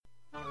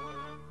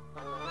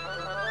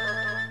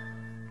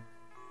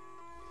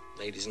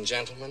Ladies and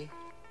gentlemen,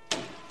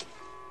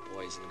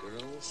 boys and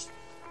girls,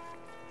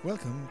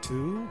 welcome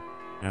to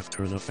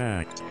After the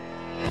Fact.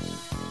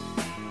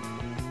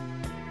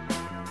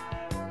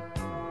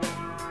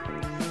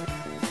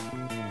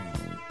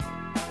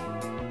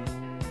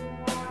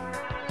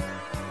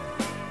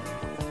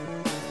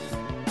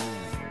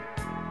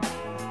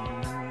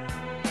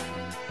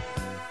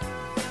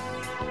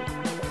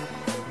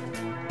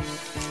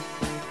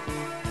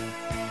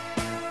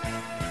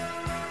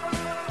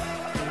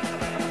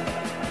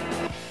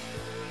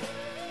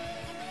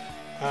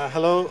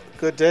 Hello,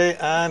 good day,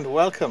 and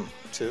welcome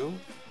to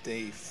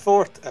the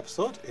fourth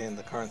episode in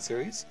the current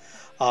series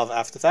of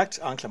After the Fact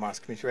on Clamars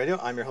Community Radio.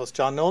 I'm your host,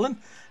 John Nolan,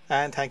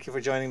 and thank you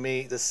for joining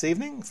me this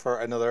evening for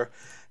another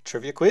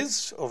trivia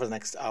quiz over the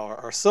next hour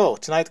or so.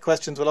 Tonight, the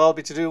questions will all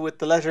be to do with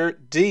the letter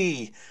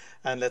D,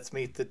 and let's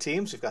meet the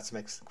teams. We've got some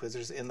excellent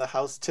quizzers in the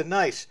house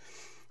tonight.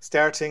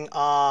 Starting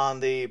on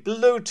the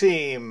blue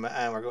team,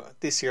 and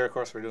this year, of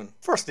course, we're doing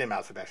first name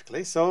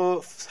alphabetically.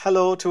 So,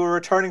 hello to a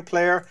returning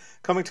player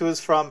coming to us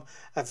from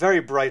a very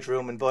bright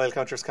room in Boyle,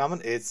 County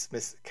Roscommon. It's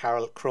Miss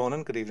Carol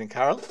Cronin. Good evening,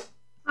 Carol.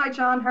 Hi,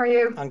 John. How are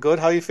you? I'm good.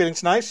 How are you feeling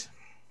tonight?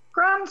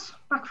 Grand.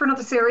 Back for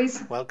another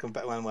series. Welcome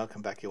back. Well,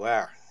 welcome back. You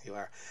are.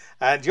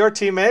 And your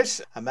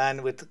teammate, a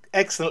man with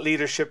excellent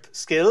leadership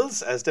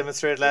skills, as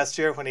demonstrated last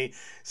year when he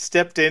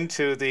stepped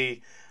into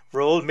the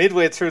role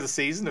midway through the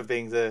season of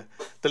being the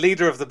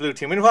leader of the blue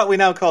team in what we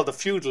now call the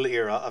feudal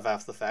era of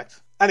After the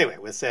Fact. Anyway,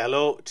 we'll say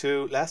hello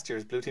to last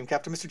year's blue team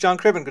captain, Mr. John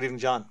Cribben. Good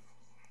evening, John.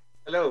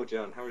 Hello,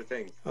 John. How are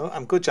things? Oh,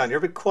 I'm good, John. You're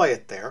a bit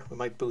quiet there. We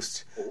might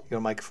boost your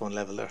microphone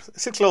level there.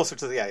 Sit closer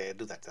to the... Yeah,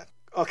 do that.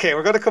 Okay,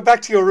 we're going to come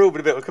back to your room in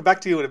a bit. We'll come back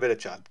to you in a bit,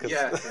 John.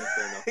 Yeah,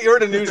 fair enough. You're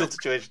in an unusual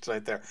situation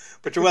tonight there,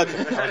 but you're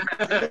welcome.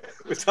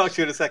 We'll talk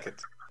to you in a second.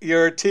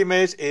 Your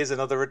teammate is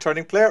another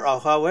returning player.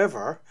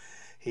 However,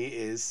 he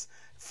is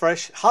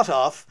fresh, hot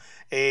off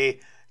a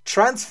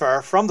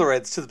transfer from the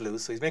Reds to the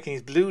Blues. So he's making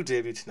his blue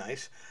debut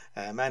tonight.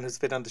 A man who's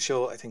been on the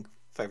show, I think,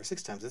 5 or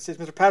 6 times. This is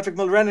Mr. Patrick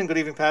Mulrennan. Good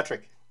evening,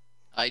 Patrick.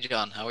 Hi,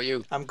 John. How are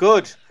you? I'm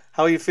good.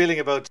 How are you feeling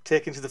about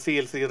taking to the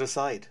field for the other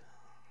side?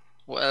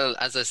 Well,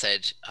 as I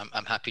said,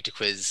 I'm happy to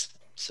quiz.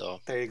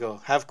 So there you go.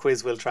 Have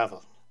quiz, will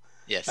travel.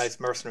 Yes. Nice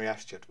mercenary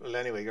attitude. Well,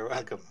 anyway, you're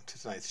welcome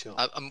to tonight's show.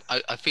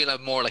 I feel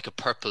I'm more like a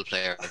purple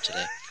player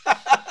today.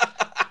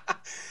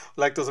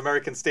 Like those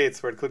American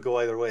states where it could go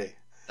either way.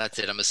 That's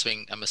it. I'm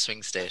a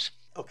swing state.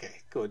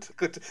 Okay, good.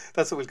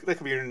 That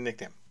could be your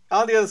nickname.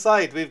 On the other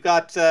side, we've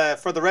got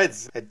for the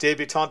Reds a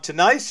debutant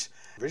tonight,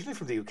 originally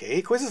from the UK.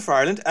 He quizzes for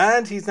Ireland,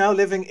 and he's now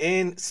living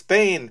in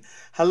Spain.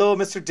 Hello,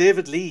 Mr.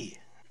 David Lee.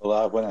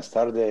 Hola, buenas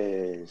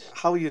tardes.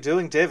 How are you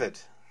doing, David?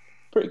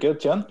 Pretty good,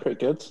 John. Pretty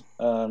good.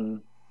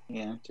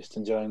 Just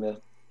enjoying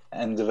the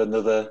end of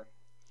another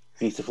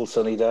beautiful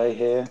sunny day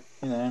here.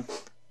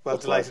 Well,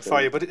 delighted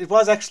for you. But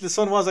the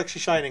sun was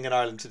actually shining in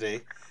Ireland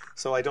today.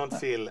 So I don't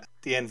feel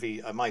the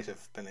envy I might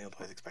have been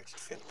otherwise expected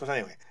to feel. But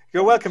anyway,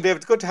 you're welcome,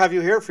 David. Good to have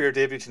you here for your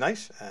debut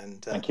tonight. And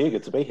thank you.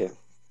 Good to be here.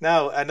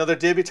 Now, another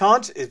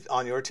debutante is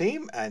on your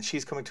team, and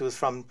she's coming to us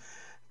from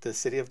the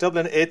city of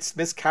Dublin. It's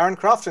Miss Karen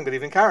Crofton. Good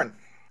evening, Karen.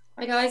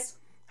 Hi, guys.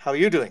 How are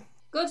you doing?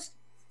 Good.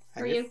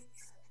 How are you?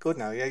 Good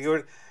now. Yeah, you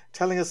were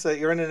telling us that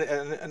you're in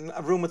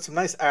a room with some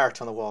nice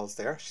art on the walls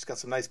there. She's got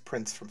some nice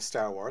prints from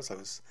Star Wars. I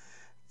was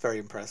very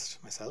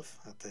impressed myself.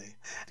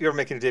 You're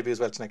making your debut as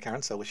well tonight,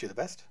 Karen, so I wish you the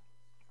best.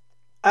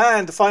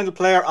 And the final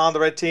player on the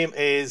red team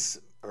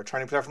is a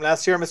returning player from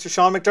last year, Mr.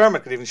 Sean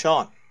McDermott. Good evening,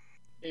 Sean.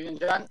 Good evening,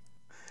 John.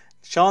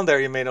 Sean there,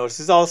 you may notice,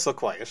 is also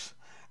quiet.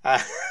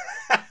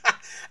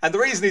 And the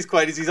reason he's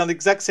quiet is he's on the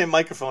exact same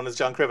microphone as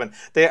John Cribben.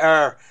 They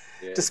are,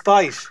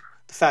 despite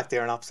the fact they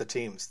are on opposite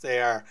teams,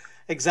 they are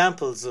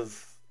examples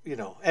of,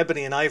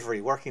 ebony and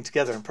ivory working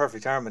together in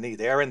perfect harmony.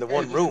 They are in the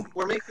one room.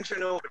 We're making sure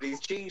nobody's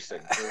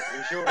cheating. We're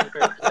ensuring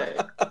fair play.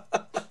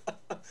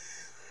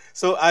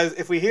 So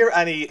if we hear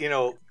any,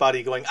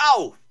 body going,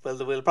 ow, well,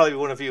 there will probably be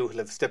one of you who'll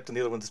have stepped on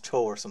the other one's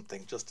toe or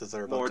something, just as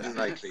they're about More to than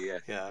likely, yeah.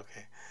 Yeah,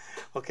 okay.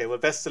 Okay, well,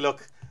 best of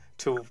luck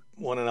to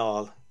one and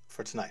all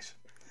for tonight.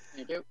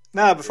 Thank you.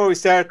 Now, before we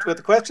start with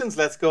the questions,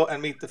 let's go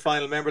and meet the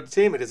final member of the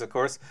team. It is, of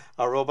course,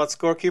 our robot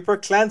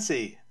scorekeeper,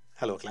 Clancy.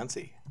 Hello,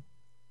 Clancy.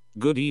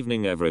 Good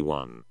evening,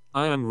 everyone.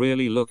 I am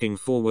really looking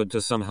forward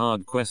to some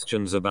hard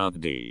questions about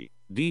D.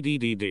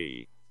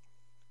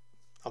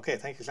 Okay,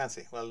 thank you,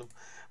 Clancy. Well,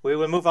 we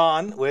will move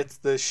on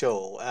with the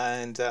show.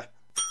 And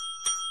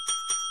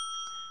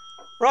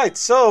right,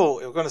 so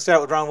we're going to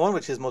start with round 1,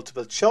 which is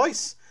multiple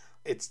choice.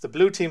 It's the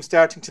blue team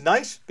starting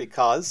tonight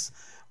because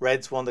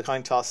Reds won the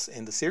coin toss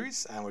in the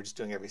series, and we're just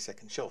doing every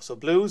second show. So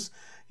Blues,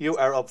 you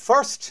are up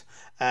first,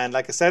 and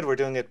like I said, we're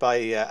doing it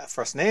by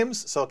first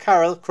names. So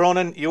Carol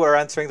Cronin, you are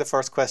answering the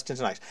first question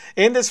tonight.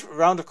 In this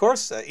round, of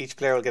course, each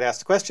player will get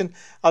asked a question.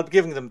 I'll be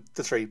giving them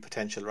the 3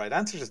 potential right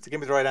answers. If they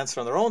give me the right answer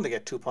on their own, they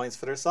get 2 points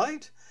for their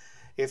side.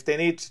 If they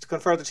need to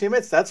confer their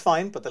teammates, that's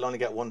fine, but they'll only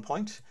get 1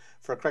 point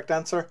for a correct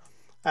answer.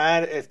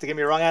 And if they give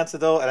me a wrong answer,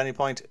 though, at any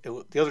point,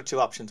 the other 2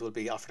 options will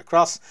be offered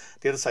across.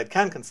 The other side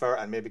can confer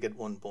and maybe get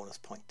 1 bonus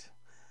point.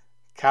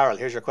 Carol,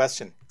 here's your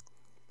question.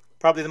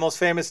 probably the most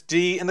famous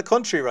D in the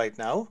country right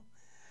now.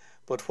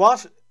 But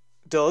what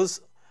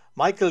does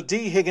Michael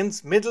D.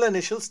 Higgins' middle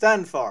initial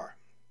stand for?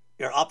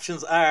 Your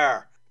options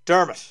are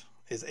Dermot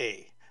is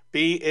A,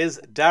 B is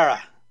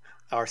Dara,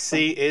 or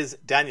C is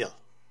Daniel.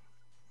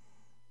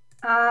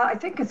 I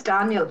think it's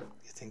Daniel.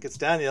 You think it's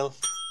Daniel?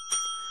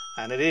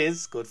 And it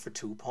is. Good for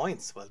 2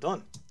 points. Well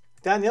done.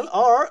 Daniel,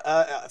 or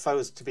if I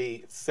was to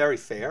be very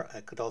fair,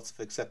 I could also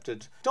have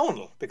accepted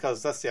Donal,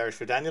 because that's the Irish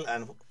for Daniel,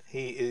 and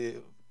he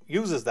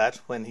uses that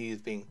when he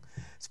is being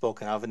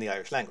spoken of in the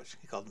Irish language.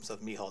 He called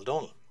himself Micheál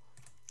Donal.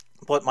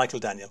 But Michael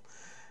Daniel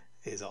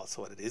is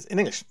also what it is in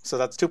English. So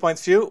that's 2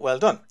 points for you. Well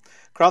done.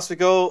 Across we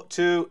go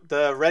to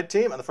the red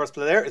team, and the first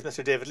player there is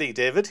Mr. David Lee.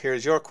 David,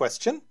 here's your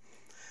question.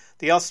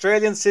 The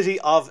Australian city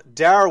of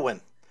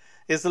Darwin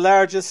is the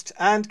largest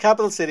and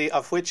capital city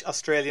of which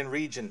Australian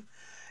region?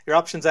 Your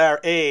options are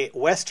A,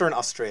 Western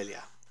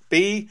Australia,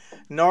 B,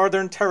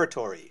 Northern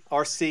Territory,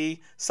 or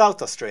C,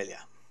 South Australia.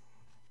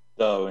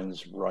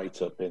 Darwin's right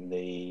up in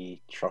the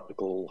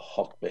tropical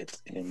hot bit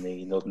in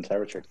the Northern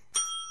Territory.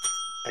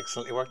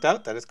 Excellently worked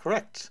out. That is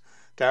correct.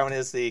 Darwin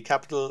is the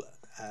capital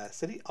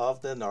city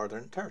of the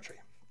Northern Territory.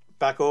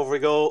 Back over we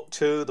go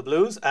to the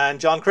Blues, and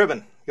John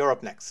Cribben, you're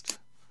up next.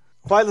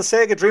 While the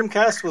Sega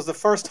Dreamcast was the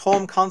first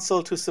home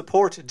console to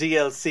support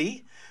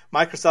DLC,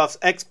 Microsoft's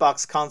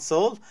Xbox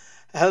console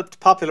helped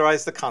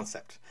popularise the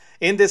concept.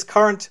 In this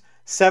current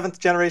 7th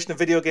generation of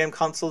video game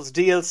consoles,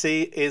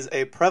 DLC is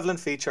a prevalent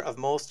feature of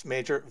most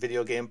major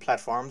video game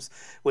platforms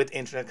with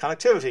internet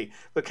connectivity.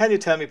 But can you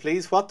tell me,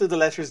 please, what do the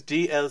letters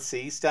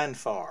DLC stand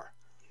for?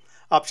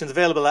 Options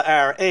available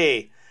are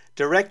A,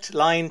 direct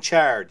line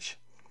charge,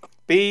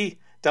 B,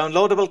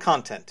 downloadable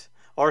content,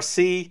 or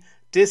C,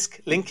 disk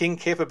linking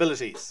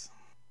capabilities.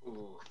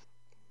 Ooh.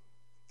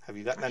 Have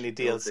you gotten any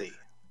DLC?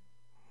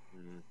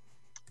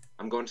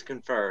 I'm going to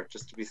confer,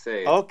 just to be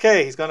safe.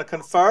 Okay, he's going to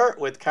confer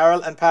with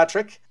Carol and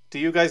Patrick. Do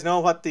you guys know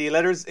what the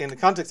letters in the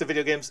context of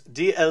video games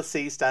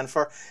DLC stand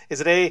for? Is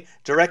it A,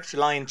 direct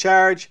line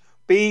charge,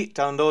 B,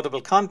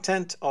 downloadable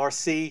content, or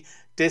C,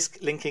 disk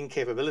linking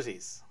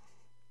capabilities?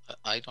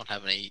 I don't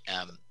have any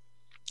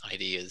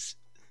ideas.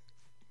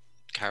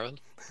 Carol?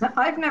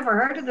 I've never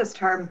heard of this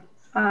term.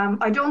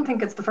 I don't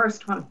think it's the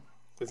first one.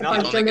 There's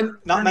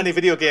not many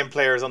video game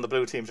players on the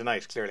blue team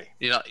tonight, clearly.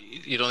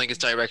 You don't think it's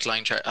direct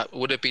line charge?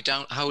 Would it be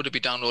how would it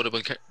be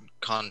downloadable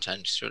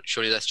content?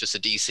 Surely that's just a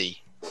DC.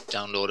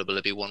 Downloadable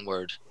would be one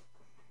word.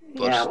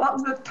 But yeah, what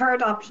was the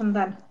third option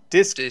then?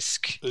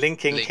 Disk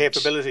linking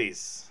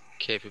capabilities.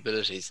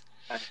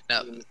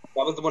 Now, that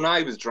was the one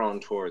I was drawn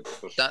towards.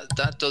 But...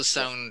 That does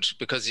sound,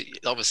 because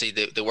obviously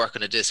they work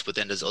on a disc, but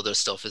then there's other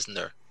stuff, isn't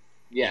there?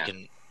 Yeah.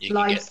 You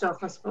Live can get stuff,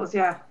 I suppose,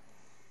 yeah.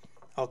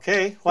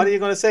 Okay, what are you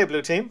going to say,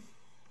 blue team?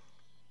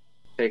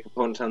 Take a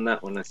punt on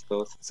that one, I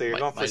suppose. So you're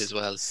going for as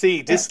well.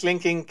 C, disk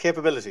linking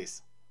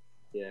capabilities.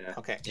 Yeah.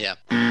 Okay. Yeah.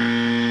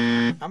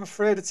 I'm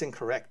afraid it's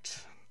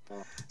incorrect.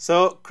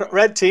 So,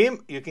 red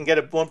team, you can get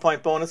a 1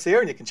 point bonus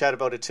here, and you can chat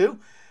about it too.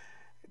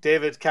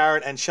 David,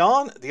 Karen, and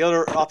Sean. The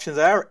other options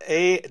are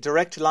A,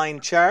 direct line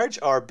charge,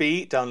 or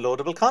B,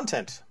 downloadable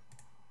content.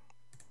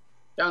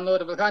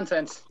 Downloadable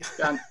content.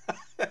 John.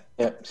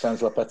 Yeah,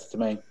 sounds a lot better to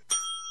me.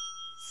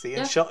 See,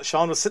 and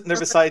Sean was sitting there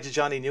beside you,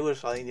 John. He knew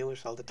it. I knew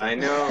it all the time. I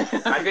know.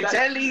 I could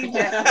tell you.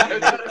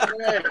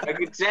 I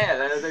could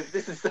tell. I was like,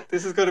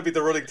 this is going to be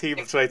the running theme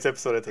of tonight's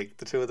episode, I think.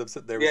 The two of them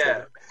sitting there.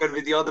 Yeah, it's going to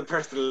be the other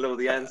person to know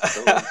the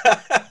answer.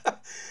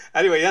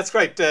 Anyway, that's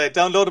great.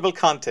 Downloadable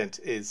content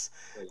is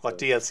what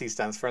DLC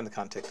stands for in the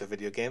context of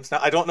video games. Now,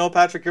 I don't know,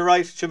 Patrick, you're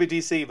right. It should be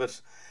DC,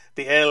 but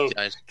the L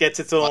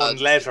gets its own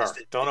letter.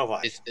 Don't know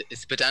why.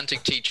 It's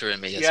pedantic teacher in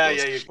me, I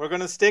suppose. Yeah. We're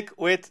going to stick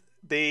with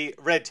the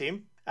red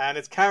team, and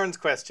it's Karen's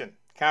question.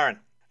 Karen,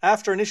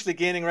 after initially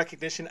gaining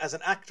recognition as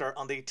an actor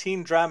on the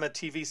teen drama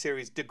TV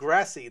series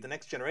Degrassi, The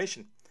Next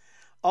Generation,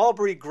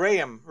 Aubrey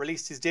Graham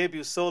released his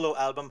debut solo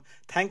album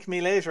Thank Me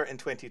Later in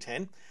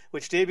 2010,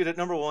 which debuted at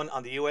number 1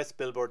 on the US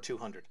Billboard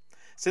 200.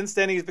 Since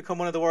then, he's become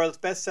one of the world's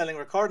best-selling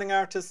recording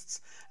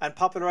artists and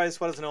popularised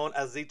what is known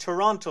as the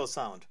Toronto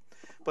sound.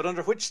 But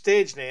under which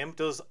stage name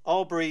does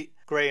Aubrey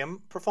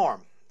Graham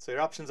perform? So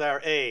your options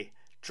are A,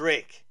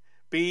 Drake,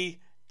 B,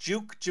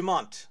 Duke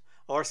Dumont,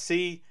 or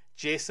C,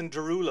 Jason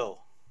Derulo.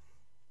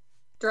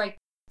 Drake.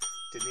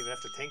 Didn't even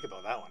have to think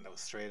about that one. That was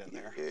straight in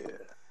there. Yeah.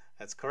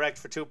 That's correct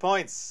for 2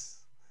 points.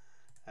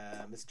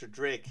 Mr.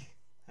 Drake.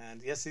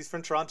 And yes, he's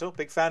from Toronto.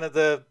 Big fan of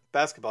the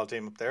basketball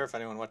team up there, if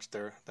anyone watched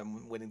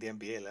them winning the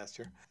NBA last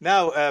year.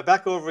 Now,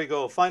 back over we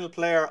go. Final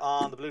player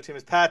on the blue team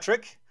is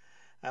Patrick.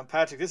 And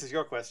Patrick, this is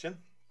your question.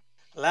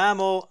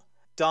 Lhamo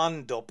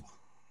Dondup.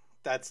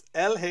 That's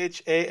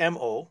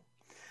Lhamo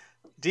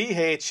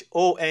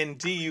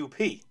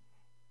Dhondup.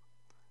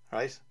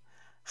 Right?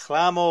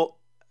 Lhamo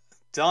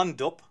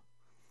Dondup,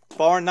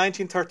 born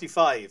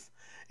 1935,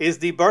 is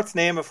the birth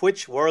name of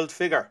which world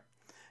figure?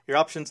 Your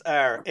options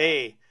are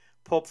A,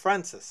 Pope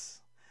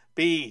Francis,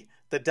 B,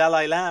 the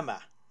Dalai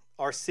Lama,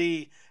 or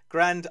C,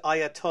 Grand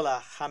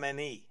Ayatollah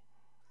Khamenei.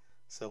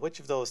 So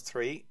which of those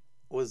three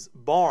was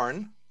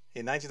born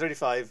in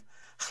 1935?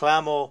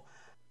 Lhamo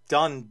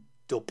Dondup.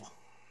 Dup.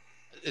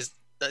 Is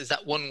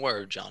that one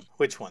word, John?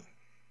 Which one?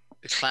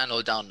 Clan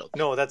O'Donoghue.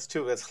 No, that's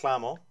two. That's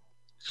Clamo.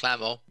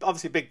 Clamo.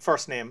 Obviously, big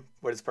first name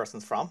where this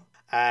person's from,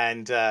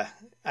 and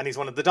he's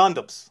one of the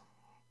Dondups.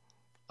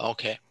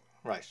 Okay.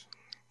 Right.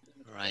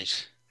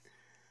 Right.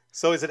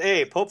 So is it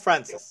A, Pope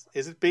Francis?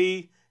 Is it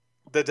B,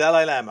 the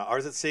Dalai Lama? Or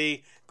is it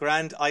C,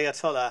 Grand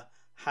Ayatollah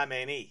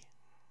Khamenei?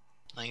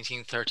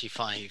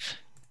 1935.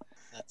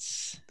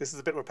 This is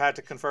a bit where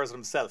Patrick confers with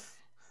himself.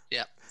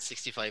 Yeah,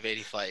 65,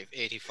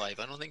 85.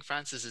 I don't think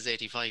Francis is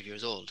 85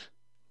 years old.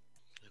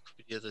 It could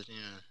be the other,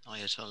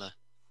 Ayatollah.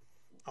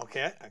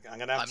 Okay, I'm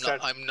going to have to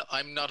start.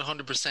 I'm not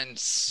 100%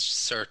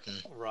 certain.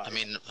 Right. I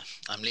mean,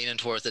 I'm leaning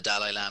towards the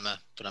Dalai Lama,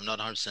 but I'm not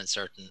 100%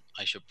 certain.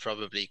 I should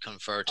probably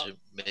confer to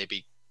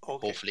maybe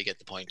hopefully get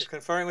the point. You're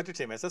conferring with your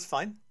teammates. That's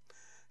fine.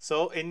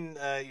 So in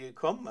you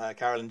come,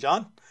 Carol and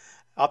John.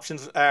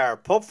 Options are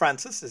Pope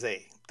Francis is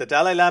A. The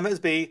Dalai Lama is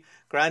B.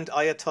 Grand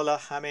Ayatollah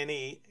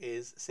Khamenei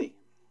is C.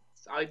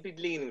 I'd be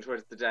leaning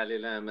towards the Dalai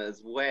Lama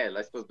as well,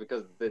 I suppose,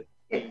 because the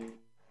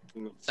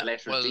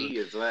letter D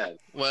as well.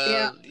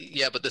 Well,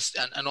 yeah, but this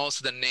and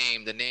also the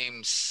name. The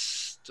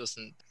names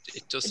doesn't.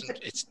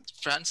 It's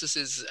Francis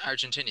is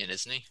Argentinian,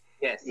 isn't he?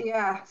 Yes.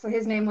 Yeah. So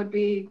his name would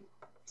be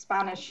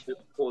Spanish.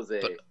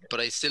 Jose. But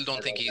I still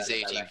don't think he's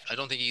 80. I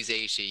don't think he's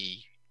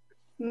 80.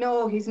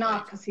 No, he's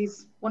not, because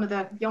he's one of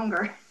the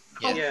younger.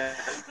 Yeah.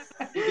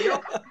 He'd be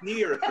up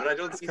near it, but I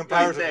don't think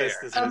comparative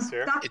he's list there. is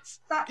here.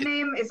 That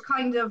name is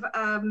kind of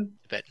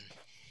Tibetan.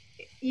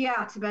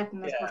 Yeah,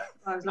 Tibetan is what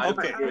I was looking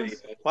Okay. for. And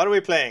What are we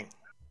playing?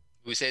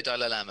 We say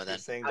Dalai Lama then. You're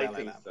saying I Dalai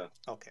think Lama.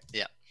 so. Okay.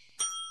 Yeah.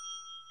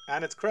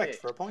 And it's correct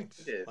Yeah, for a point.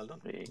 it is. Well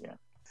done. There you go.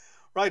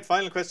 Right,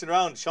 final question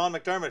round. Sean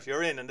McDermott,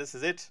 you're in, and this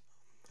is it.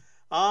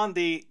 On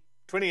the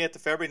 28th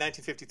of February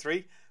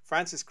 1953,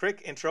 Francis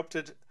Crick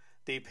interrupted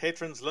the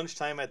patrons'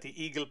 lunchtime at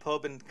the Eagle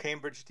pub in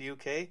Cambridge, the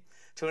UK,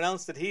 to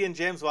announce that he and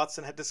James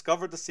Watson had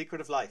discovered the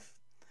secret of life.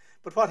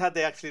 But what had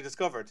they actually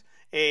discovered?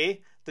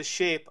 A, the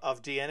shape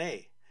of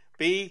DNA.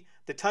 B,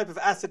 the type of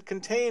acid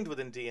contained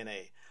within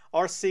DNA.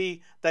 Or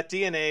C, that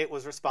DNA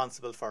was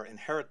responsible for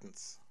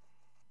inheritance.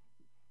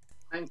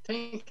 I'm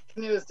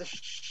thinking it was the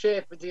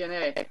shape of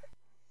DNA.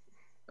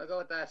 I'll go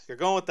with that. You're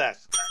going with that.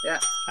 Yeah.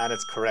 And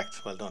it's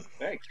correct. Well done.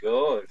 Very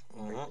good.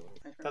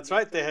 That's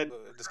right. They had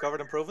discovered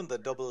and proven the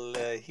double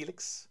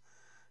helix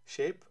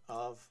shape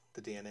of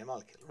the DNA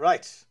molecule.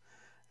 Right.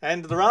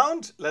 End of the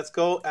round. Let's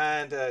go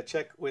and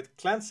check with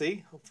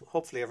Clancy.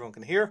 Hopefully everyone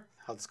can hear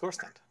how the scores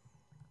stand.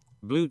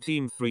 Blue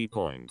team 3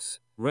 points.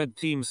 Red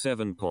team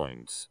 7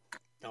 points.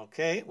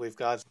 Okay, we've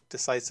got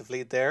decisive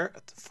lead there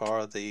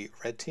for the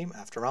red team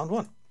after round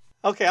 1.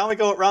 Okay, on we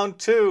go at round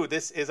 2.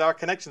 This is our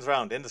connections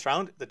round. In this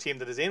round, the team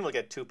that is in will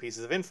get 2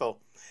 pieces of info.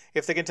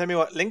 If they can tell me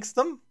what links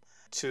them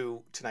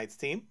to tonight's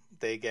theme,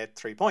 they get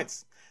 3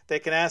 points. They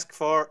can ask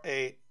for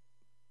a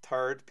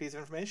third piece of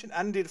information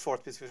and indeed a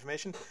fourth piece of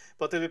information,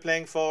 but they'll be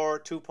playing for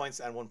 2 points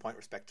and 1 point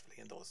respectively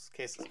in those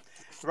cases.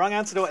 The wrong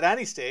answer though at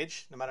any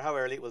stage, no matter how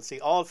early, we'll see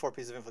all 4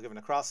 pieces of info given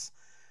across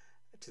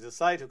to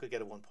decide who could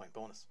get a 1 point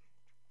bonus.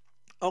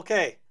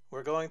 Okay,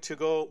 we're going to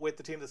go with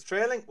the team that's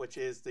trailing, which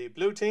is the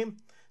blue team.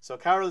 So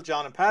Carol,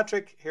 John and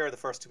Patrick, here are the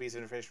first 2 pieces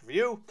of information for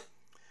you.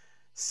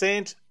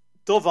 Saint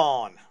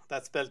Dovon,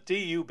 that's spelled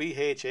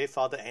D-U-B-H-A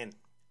for the N.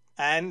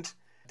 And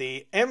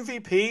the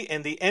MVP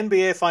in the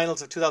NBA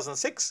Finals of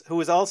 2006, who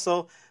is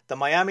also the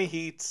Miami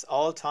Heat's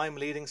all-time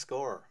leading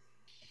scorer.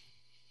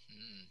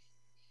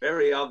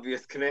 Very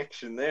obvious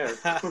connection there.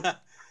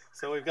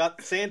 So we've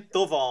got Saint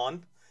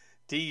Dovon,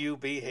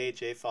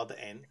 D-U-B-H-A for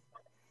the N.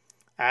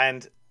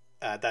 And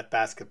that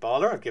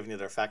basketballer, I've given you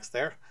their facts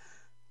there.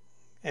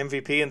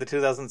 MVP in the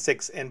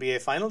 2006 NBA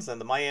Finals and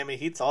the Miami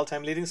Heat's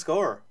all-time leading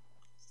scorer.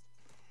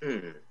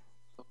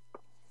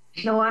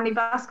 know any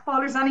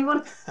basketballers,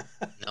 anyone?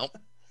 Nope.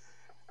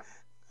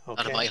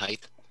 Okay. Not at my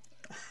height.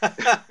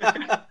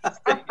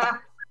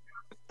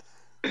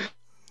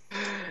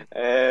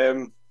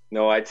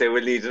 No, I'd say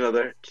we'll need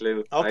another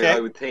clue. Okay. I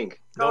would think.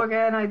 Go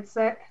again, I'd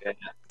say. Yeah.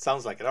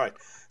 Sounds like it. All right.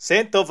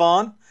 Saint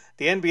Dovon,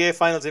 the NBA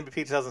Finals MVP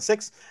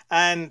 2006,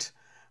 and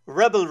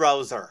Rebel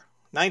Rouser,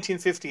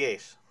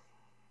 1958.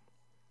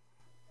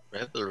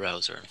 Rebel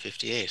Rouser in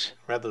 58.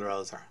 Rebel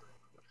Rouser.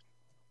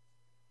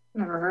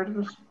 Never heard of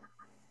it.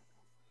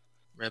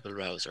 Rebel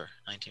Rouser,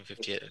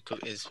 1958.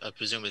 I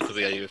presume it could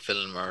be either a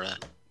film or a...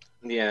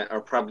 Yeah,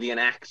 or probably an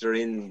actor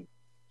in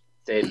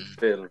said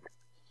film.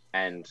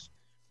 And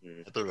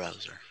Rebel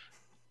Rouser.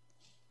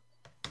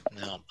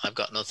 No, I've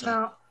got nothing.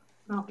 No.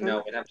 Okay.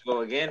 no, we'd have to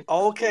go again.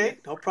 Okay,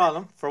 no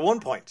problem. For 1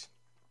 point.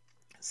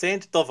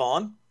 Saint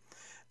Dovon,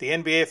 the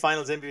NBA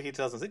Finals MVP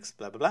 2006,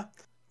 blah, blah, blah.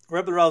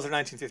 Rebel Rouser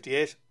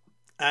 1958.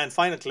 And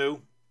final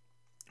clue,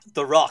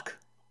 The Rock.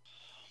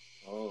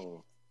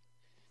 Oh.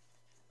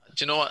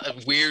 Do you know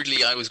what?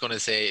 Weirdly, I was going to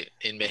say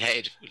in my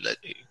head,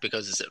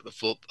 because it's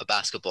a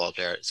basketball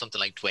player,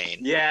 something like Dwayne.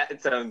 Yeah,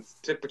 it sounds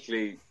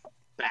typically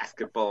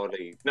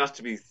basketball-y. Not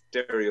to be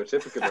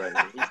stereotypical or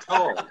anything. He's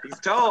tall. He's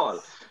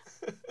tall.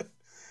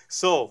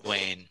 So,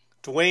 Dwayne.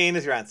 Dwayne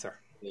is your answer.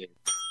 Yeah.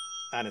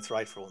 And it's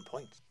right for 1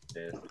 point.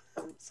 Yeah.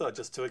 So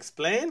just to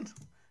explain,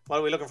 what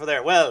are we looking for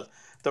there? Well,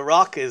 The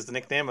Rock is the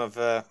nickname of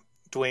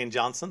Dwayne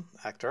Johnson,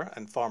 actor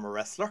and former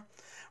wrestler.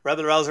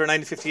 Rebel Rouser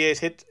 1958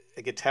 hit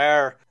a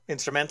guitar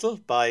instrumental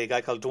by a guy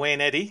called Dwayne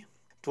Eddy.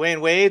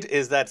 Dwayne Wade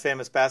is that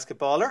famous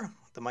basketballer,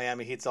 the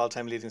Miami Heat's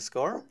all-time leading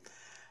scorer.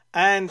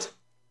 And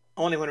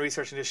only when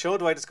researching this show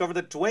do I discover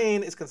that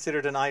Dwayne is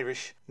considered an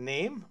Irish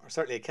name, or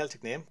certainly a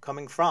Celtic name,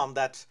 coming from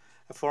that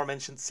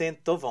aforementioned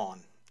Saint Dovon,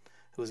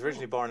 who was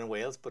originally born in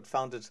Wales but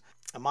founded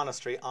a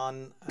monastery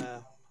on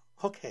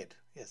Hookhead,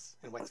 yes,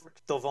 in Wexford.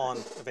 Dovon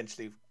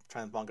eventually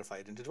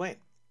transmogrified into Dwayne.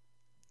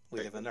 We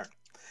live and learn.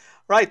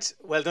 Right,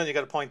 well done, you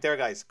got a point there,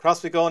 guys.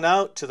 Across we go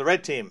now to the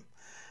red team.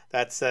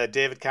 That's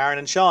David, Karen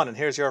and Sean, and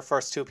here's your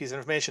first two pieces of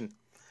information.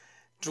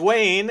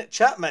 Dwayne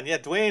Chapman. Yeah,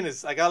 Dwayne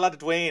is... I got a lot of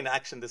Dwayne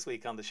action this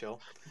week on the show.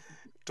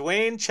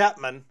 Dwayne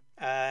Chapman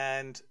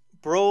and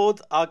Brod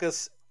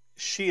Agus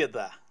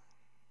Shiada.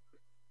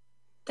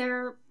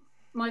 They're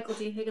Michael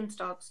D. Higgins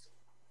dogs,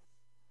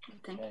 I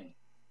think. Okay.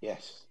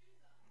 Yes.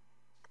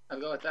 I'll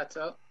go with that,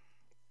 so.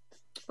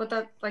 But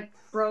that, like,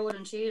 Broad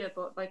and Sheila,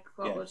 but, like,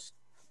 what Yeah. was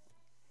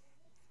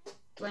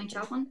Dwayne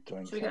Chapman?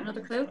 Dwayne Should we get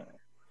another Chapman. clue?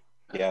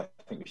 Yeah,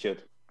 I think we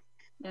should.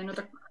 Yeah,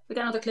 we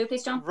got another clue,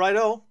 please, John?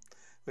 Righto.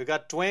 We've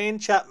got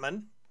Dwayne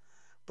Chapman,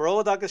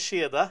 Brod Agus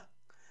Shiada,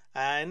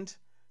 and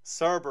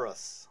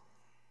Cerberus.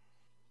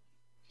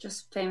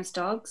 Just famous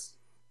dogs.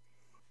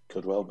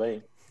 Could well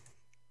be.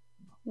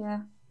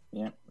 Yeah.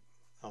 Yeah.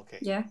 Okay.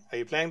 Yeah. Are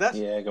you playing that?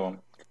 Yeah, go on.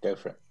 Go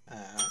for it.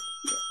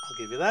 I'll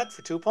give you that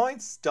for 2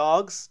 points.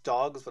 Dogs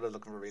is what I'm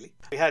looking for, really.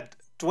 We had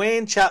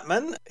Dwayne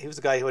Chapman. He was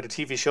a guy who had a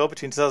TV show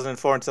between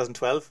 2004 and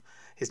 2012.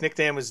 His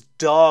nickname was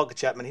Dog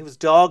Chapman. He was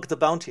Dog the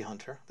Bounty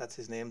Hunter. That's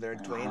his name there,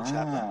 Dwayne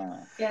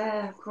Chapman.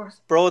 Yeah, of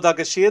course. Brod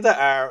Agus Shiada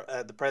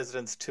are the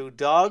president's two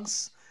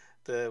dogs.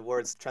 The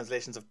words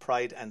translations of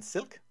Pride and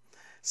Silk.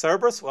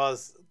 Cerberus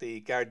was the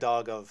guard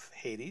dog of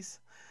Hades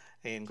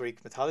in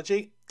Greek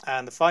mythology.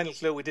 And the final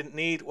clue we didn't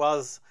need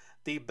was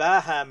the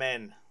Baha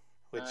Men,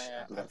 which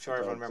I'm sure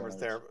everyone remembers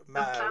their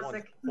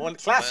one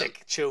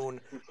classic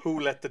tune, Who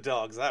Let the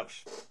Dogs Out?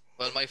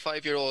 Well, my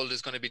 5-year-old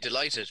is going to be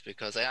delighted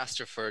because I asked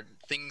her for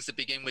things that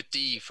begin with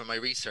D for my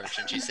research,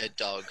 and she said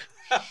dog.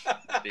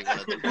 Be one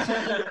of them.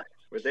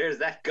 Well, there's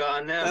that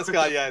gone now. That's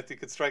got, yeah, you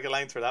could strike a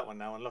line through that one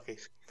now, unlucky.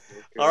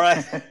 All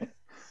right.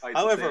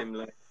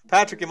 However,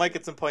 Patrick, you might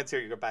get some points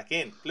here. You're back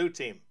in. Blue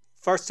team.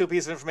 First two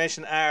pieces of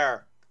information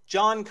are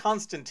John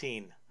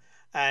Constantine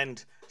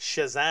and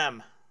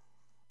Shazam.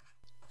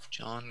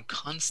 John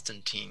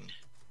Constantine.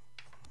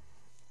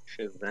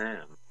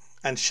 Shazam.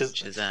 And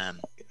Shazam.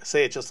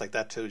 Say it just like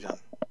that too, John.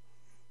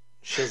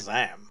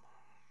 Shazam.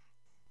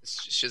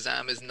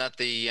 Shazam, isn't that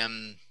the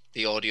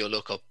audio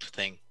lookup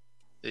thing?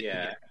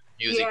 Yeah.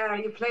 Music. Yeah,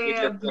 you play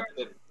a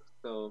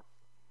So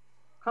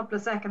couple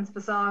of seconds of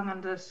the song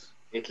and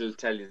it'll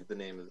tell you the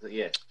name of it.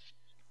 Yeah.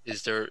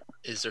 Is there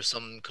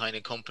some kind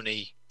of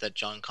company that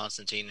John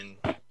Constantine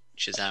and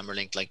Shazam are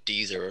linked, like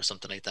Deezer or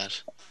something like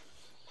that?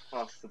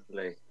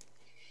 Possibly.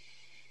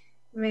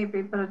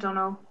 maybe, but I don't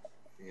know.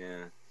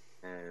 Yeah.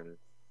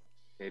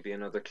 Maybe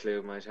another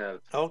clue might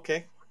help.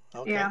 Okay,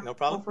 Yeah, no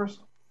problem. go for it.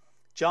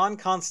 John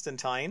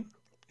Constantine,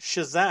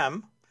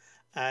 Shazam,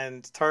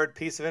 and third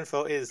piece of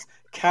info is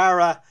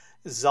Kara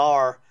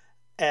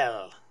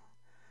Zor-El.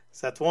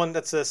 So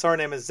that's a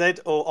surname is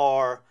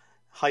ZOR-EL.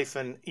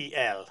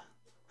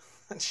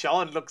 And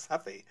Sean looks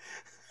happy.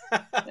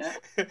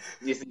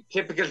 It's a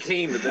typical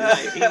team of the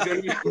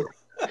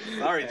night.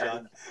 Sorry,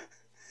 John.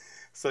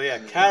 So yeah,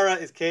 Kara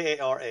is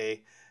Kara,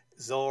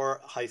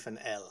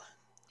 Zor-El.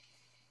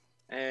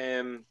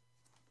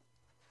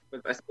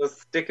 But I suppose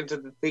sticking to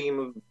the theme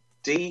of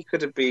D,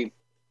 could it be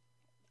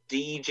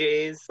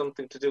DJs,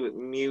 something to do with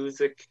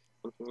music,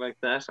 something like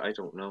that? I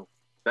don't know.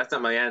 That's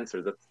not my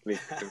answer. That's me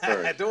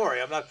confirmed. Don't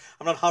worry, I'm not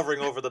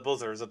hovering over the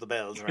buzzers of the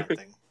bells or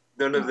anything.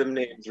 None of them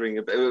names ring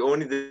a bell.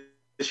 Only the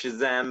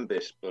Shazam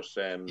bit, but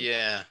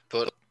yeah,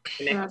 but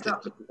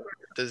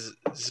there's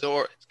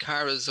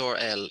Kara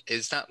Zor-El.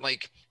 Is that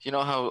like, you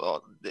know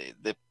how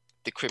the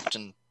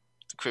Krypton,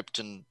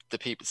 the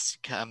people,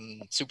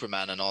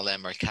 Superman and all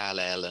them are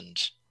Kal-El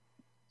and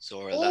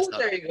Zor-El. Oh,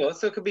 there you go.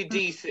 So it could be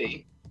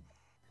DC.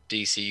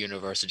 DC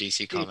Universe or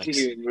DC Comics.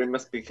 We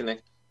must be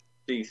connected.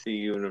 DC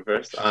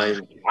Universe.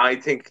 I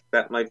think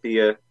that might be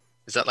a.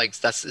 Is that like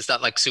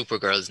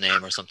Supergirl's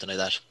name or something like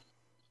that?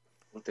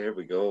 Well, there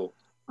we go.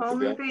 Oh,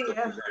 maybe,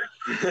 yeah.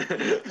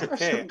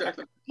 Okay.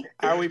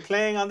 Are we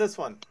playing on this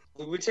one?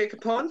 Will we take a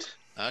punt?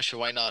 Sure,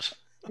 why not?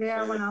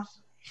 Yeah, why not?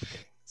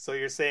 So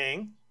you're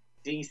saying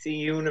DC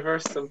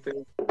Universe,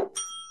 something.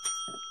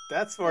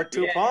 that's for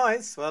 2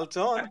 points. Well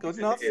done. Good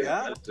enough.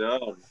 Yeah. Well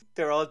done.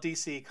 They're all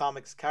DC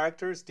Comics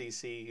characters,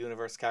 DC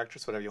Universe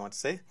characters, whatever you want to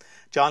say.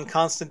 John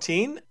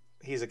Constantine,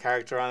 he's a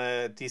character on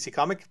a DC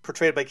comic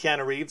portrayed by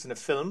Keanu Reeves in a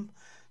film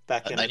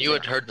back in. I knew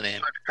I'd heard the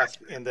name. Back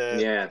in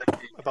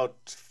about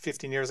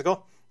 15 years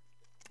ago.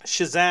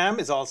 Shazam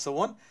is also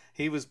one.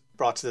 He was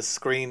brought to the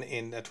screen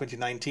in a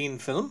 2019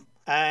 film.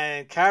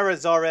 And Kara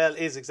Zor-El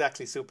is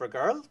exactly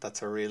Supergirl. That's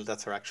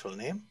her actual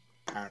name.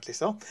 Apparently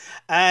so.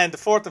 And the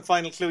fourth and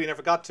final clue you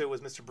never got to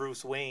was Mr.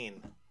 Bruce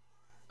Wayne.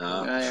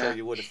 I'm sure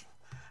you would have.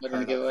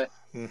 Wouldn't give away.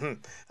 Mm-hmm.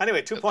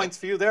 Anyway, 2 points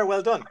for you there.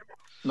 Well done.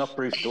 Not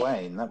Bruce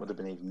Dwayne. That would have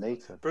been even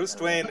neater. Bruce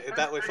Dwayne.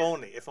 That if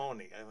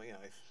only.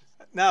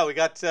 Now we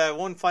got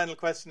one final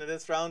question in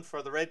this round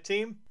for the red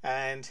team,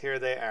 and here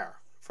they are.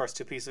 First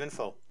two pieces of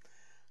info: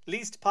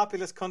 least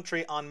populous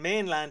country on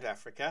mainland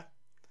Africa,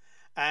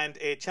 and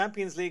a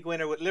Champions League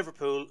winner with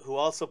Liverpool, who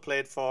also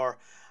played for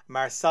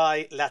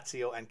Marseille,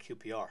 Lazio, and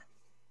QPR.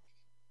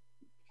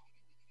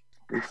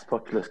 Least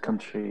populous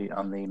country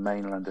on the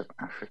mainland of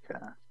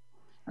Africa,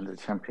 and the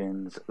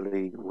Champions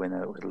League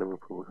winner with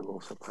Liverpool, who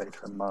also played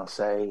for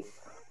Marseille,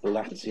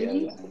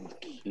 Lazio, and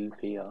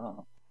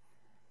QPR.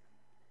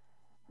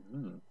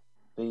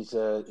 These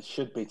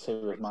should be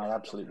two of my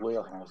absolute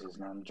wheelhouses,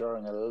 and I'm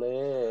drawing a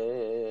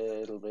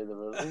little bit of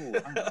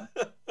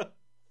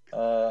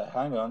a...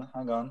 hang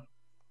on.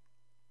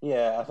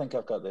 Yeah, I think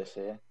I've got this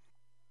here.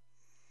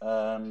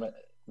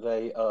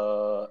 They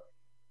are...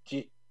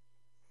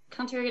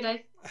 Can't hear you,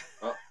 Dave.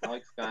 Oh,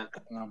 Mike's gone.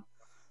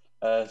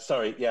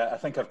 Sorry, yeah, I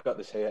think I've got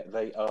this here.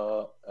 They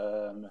are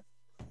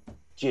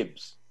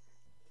Jibs.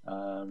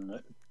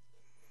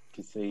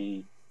 Because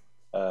the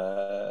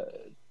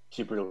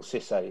Djibril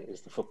Cissé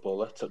is the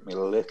footballer. It took me a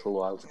little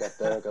while to get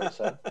there, I've got to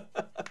say.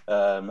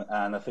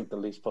 And I think the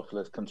least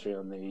populous country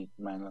on the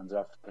mainland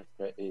of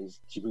Africa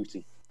is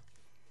Djibouti.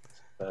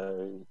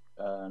 So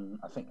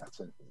I think that's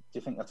do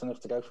you think that's enough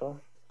to go for?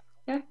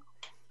 Yeah.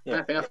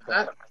 Enough for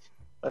that.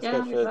 Let's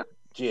go for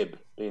Jib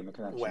being the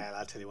connection. Well,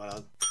 I'll tell you what.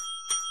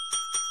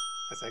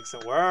 That's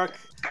excellent work.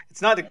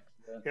 It's not you're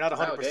not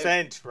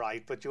 100%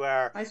 right, but you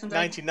are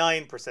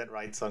 99%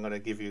 right. So I'm going to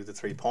give you the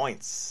 3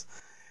 points.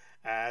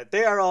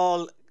 They are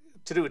all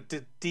to do with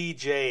the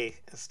DJ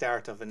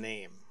start of a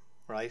name,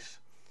 right?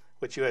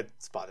 Which you had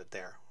spotted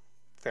there.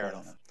 Fair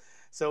enough.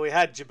 So we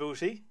had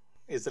Djibouti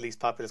is the least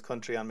populous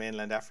country on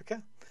mainland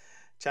Africa.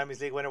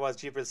 Champions League winner was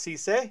Djibril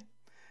Cissé.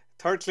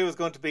 Third clue was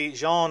going to be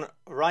Jean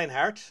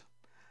Reinhardt,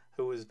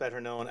 who was better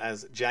known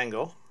as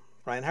Django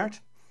Reinhardt,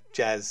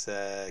 jazz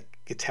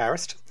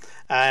guitarist.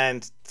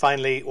 And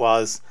finally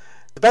was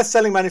the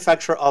best-selling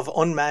manufacturer of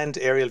unmanned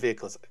aerial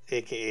vehicles,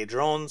 aka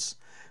drones,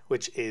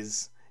 which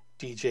is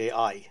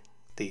DJI,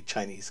 the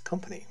Chinese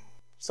company.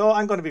 So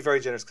I'm going to be very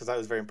generous because I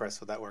was very impressed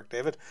with that work,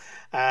 David,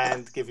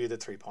 and give you the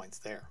 3 points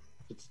there.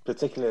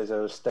 Particularly as I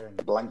was staring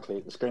blankly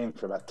at the screen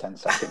for about 10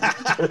 seconds.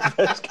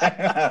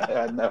 I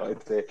had no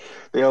idea.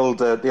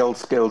 The old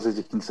skills, as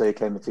you can see,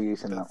 came into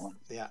use in that one.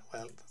 Yeah,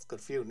 well, that's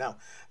good for you. Now,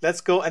 let's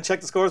go and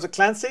check the scores with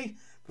Clancy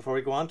before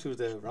we go on to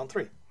the round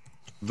 3.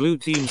 Blue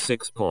team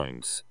 6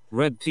 points.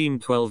 Red team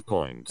 12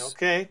 points.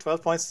 Okay,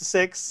 12 points to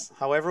 6.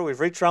 However,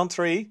 we've reached round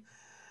 3.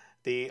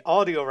 The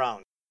audio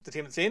round. The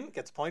team that's in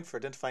gets a point for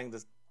identifying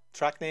the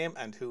track name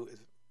and who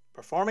is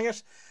performing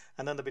it.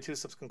 And then there'll be 2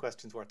 subsequent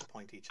questions worth a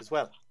point each as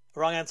well. A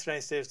wrong answer at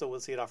any stage, though,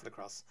 we'll see it offered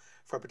across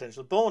for a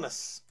potential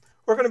bonus.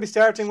 We're going to be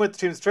starting with the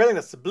team that's trailing.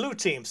 That's the blue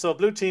team. So,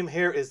 blue team,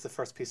 here is the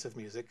first piece of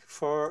music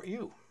for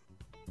you.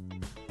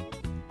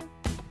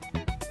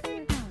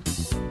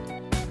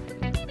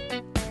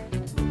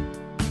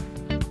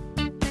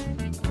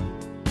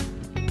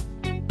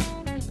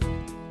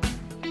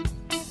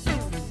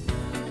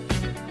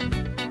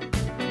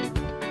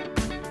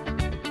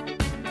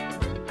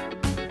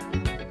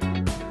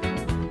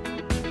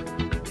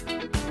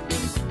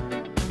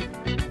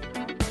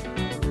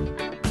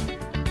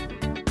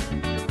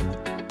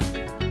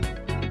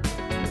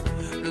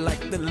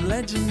 The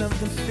legend of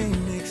the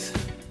Phoenix.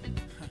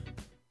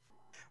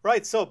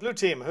 Right, so blue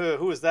team,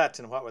 who is that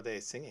and what were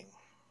they singing?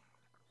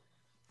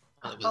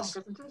 It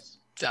was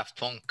Daft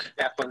Punk.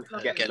 Daft Punk.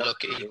 Get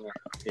lucky.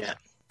 Yeah.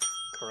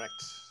 Correct.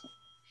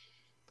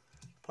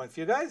 Point for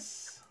you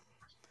guys.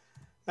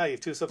 Now you have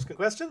 2 subsequent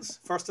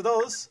questions. First of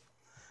those,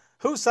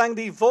 who sang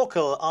the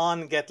vocal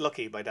on Get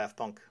Lucky by Daft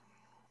Punk?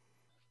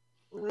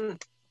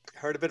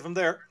 Heard a bit of them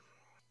there.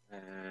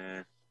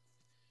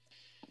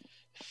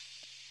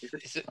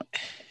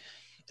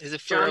 Is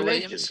it Pharrell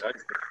Williams?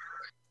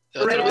 I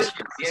thought it was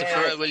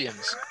Pharrell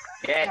Williams.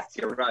 Yes,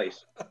 you're right.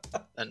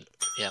 And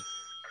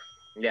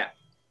yeah.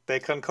 They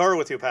concur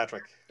with you,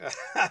 Patrick.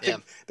 I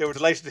think they were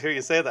delighted to hear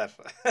you say that.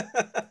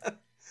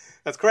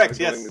 That's correct,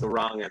 yes. Going with the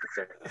wrong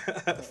answer.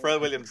 Pharrell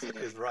Williams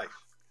is right.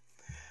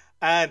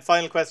 And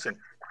final question.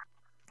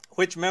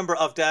 Which member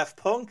of Daft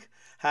Punk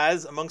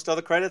has, amongst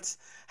other credits,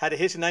 had a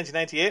hit in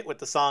 1998 with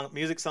the song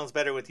Music Sounds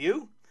Better With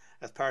You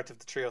as part of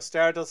the trio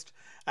Stardust,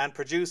 and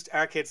produced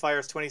Arcade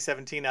Fire's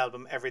 2017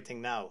 album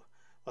Everything Now?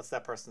 What's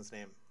that person's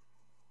name?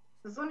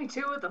 There's only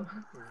 2 of them.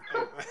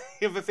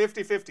 You have a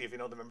 50-50 if you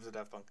know the members of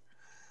Daft Punk.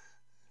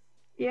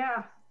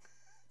 Yeah.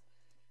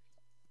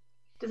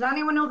 Does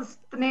anyone know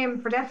the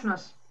name for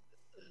definite?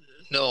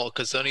 No,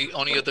 because the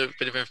only other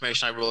bit of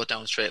information I wrote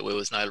down straight away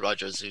was Nile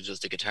Rodgers, who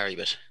does the guitar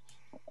bit.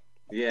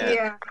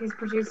 Yeah, he's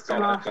produced a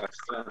lot.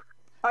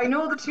 I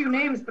know the 2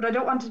 names, but I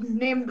don't want to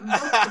name them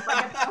both if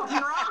I get something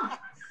wrong.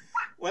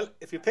 Well,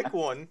 if you pick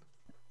one,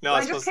 No,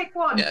 I just suppose. pick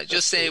one. Yeah,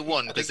 just say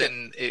one, because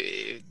then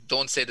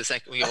don't say the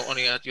second. You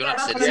only have to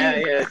say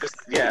the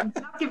that's second.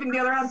 Not giving the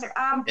other answer.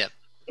 Yeah.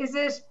 Is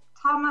it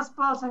Thomas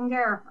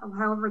Baltinger, or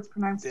however it's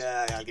pronounced?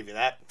 Yeah, I'll give you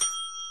that.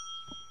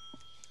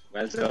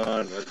 Well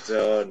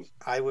done.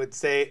 I would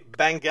say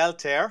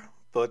Bangalter,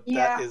 but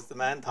that is the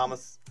man.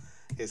 Thomas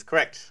is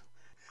correct.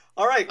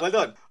 All right, well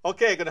done.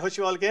 Okay, going to hush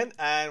you all again,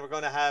 and we're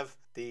going to have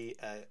the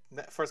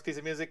first piece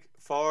of music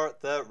for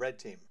the red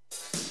team.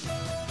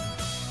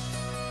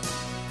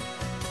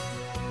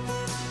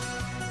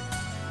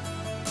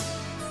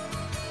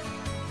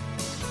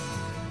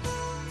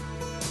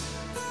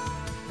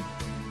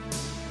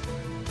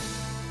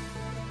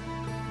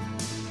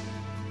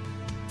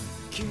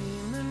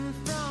 Coming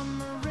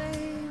from a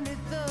rainy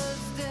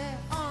Thursday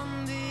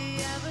on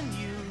the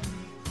avenue,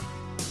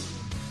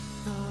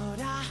 thought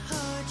I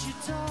heard you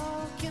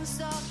talking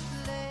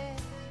softly.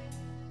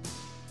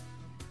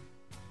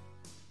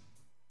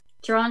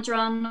 Duran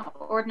Duran,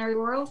 Ordinary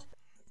World.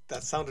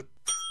 That sounded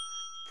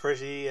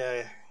pretty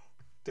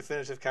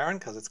definitive, Karen,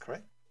 because it's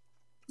correct.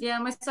 Yeah,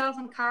 myself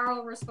and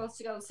Carol were supposed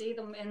to go see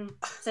them in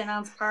St.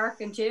 Anne's Park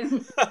in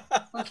June.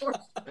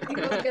 Unfortunately, we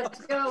couldn't get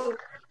to go.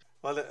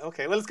 Well,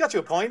 okay. Well, it's got you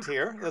a point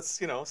here.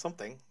 That's,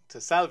 something to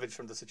salvage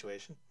from the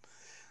situation.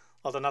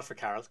 Although not for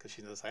Carol, because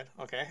she's on the side.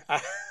 Okay.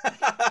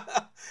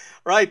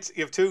 Right.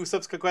 You have two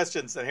subsequent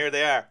questions, and here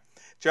they are.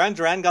 Duran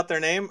Duran got their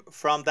name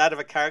from that of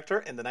a character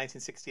in the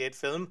 1968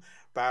 film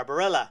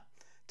Barbarella.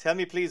 Tell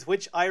me, please,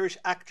 which Irish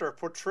actor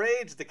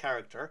portrayed the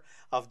character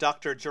of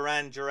Dr.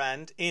 Duran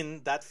Durand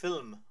in that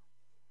film?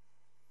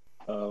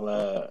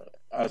 Well,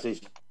 as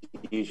is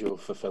usual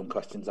for film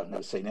questions, I've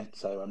never seen it,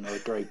 so I'm not a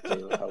great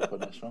deal of help on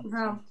this one.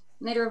 No,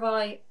 neither have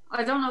I.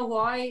 I don't know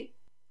why,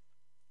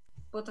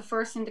 but the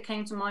first thing that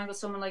came to mind was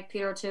someone like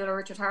Peter O'Toole or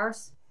Richard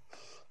Harris.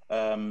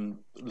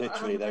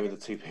 Literally, they were the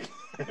two people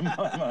in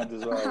my mind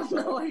as well. I have so,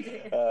 no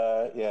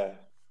idea. Yeah.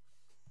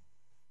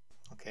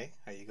 Okay,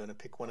 are you going to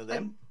pick one of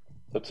them?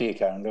 Up to you,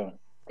 Karen, go on.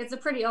 It's a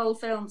pretty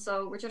old film,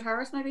 so Richard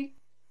Harris maybe?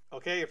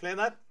 Okay, you're playing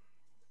that?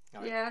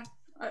 All right. Yeah.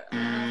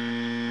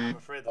 I'm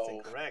afraid that's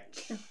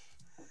incorrect.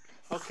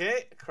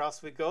 Okay,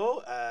 across we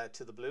go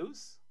to the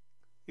Blues.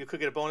 You could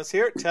get a bonus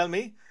here. Tell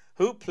me,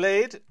 who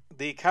played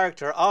the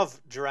character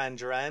of Duran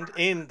Duran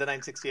in the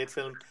 1968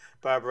 film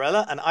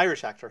Barbarella? An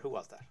Irish actor. Who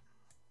was that?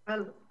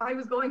 Well, I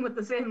was going with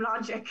the same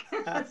logic.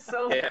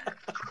 So,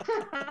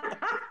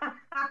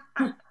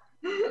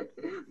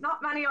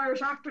 not many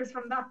Irish actors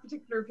from that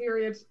particular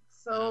period.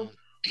 So,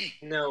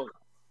 no.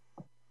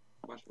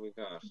 What have we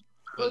got?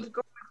 We'll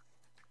go with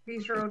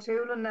Peter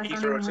O'Toole.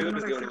 Peter O'Toole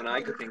was the only one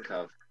I could think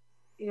of.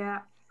 Yeah.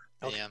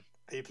 Okay. Yeah.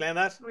 Are you playing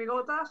that? Can we go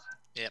with that?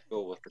 Yeah.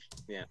 Go with it.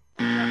 Yeah.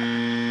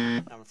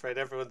 I'm afraid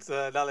everyone's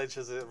knowledge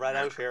has ran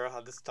out here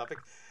on this topic.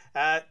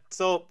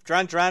 So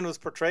Duran Duran was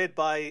portrayed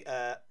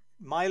by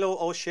Milo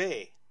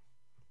O'Shea.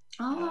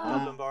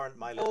 Dublin-born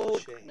Milo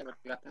O'Shea.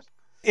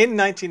 In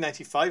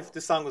 1995,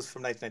 this song was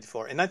from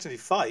 1994. In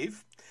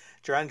 1995,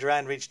 Duran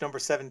Duran reached number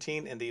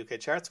 17 in the UK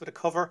charts with a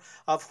cover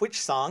of which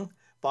song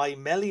by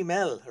Melly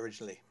Mel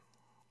originally?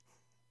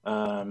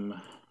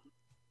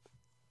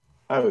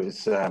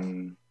 It's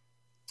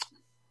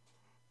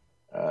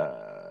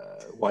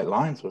White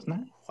Lines,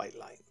 wasn't it? White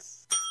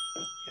Lines.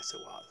 Yes,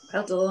 it was.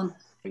 Well done.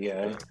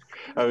 Yeah,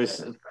 I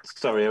was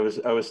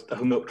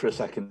hung up for a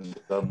second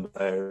on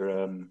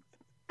their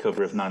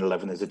cover of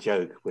 9/11 as a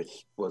joke,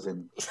 which was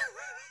in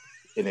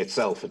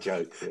itself a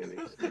joke, really.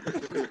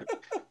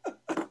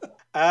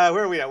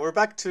 Where are we at? We're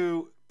back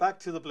to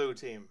the blue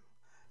team,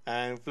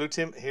 and blue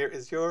team, here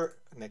is your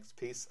next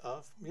piece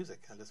of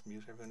music. I'll just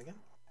mute everyone again.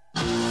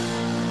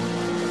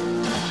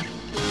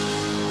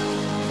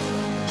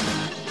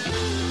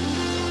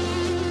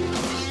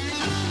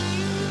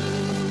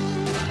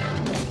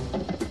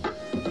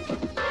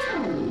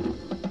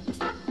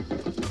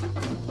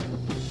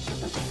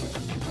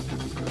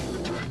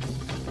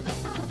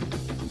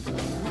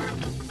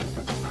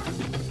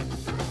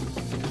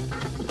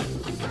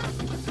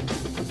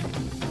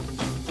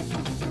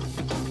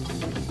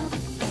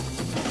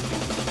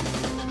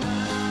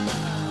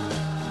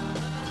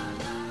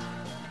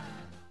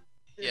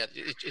 Yeah,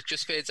 it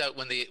just fades out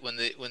when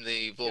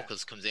the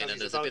vocals comes in, and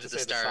there's a bit of the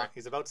star.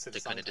 He's about to say the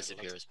song. It kind of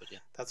disappears, but yeah.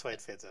 That's why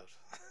it fades out.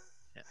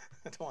 Yeah.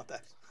 I don't want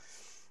that.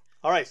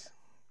 All right.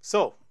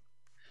 So,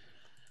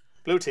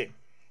 blue team.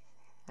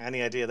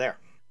 Any idea there?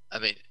 I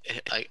mean,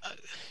 I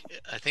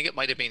think it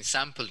might have been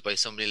sampled by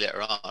somebody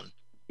later on.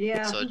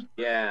 Yeah.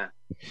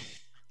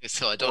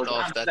 So I don't know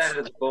if that's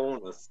a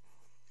bonus.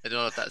 I don't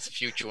know if that's a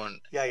future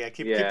one. Yeah.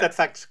 Keep that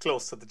fact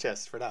close to the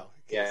chest for now.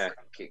 Yeah.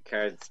 Keep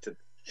cards to.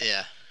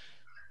 Yeah.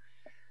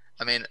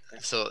 I mean,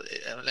 so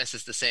unless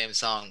it's the same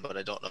song, but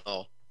I don't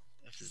know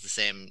if it's the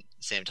same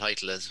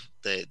title as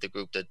the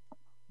group that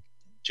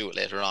do it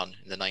later on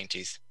in the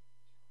 90s,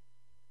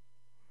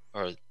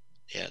 or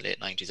late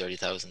 90s, early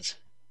thousands.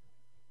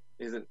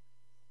 Is it?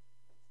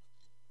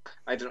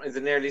 I don't know. Is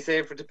it nearly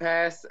safer to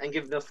pass and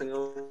give nothing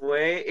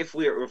away if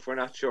we're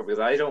not sure? Because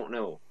I don't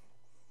know.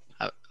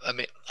 I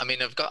mean,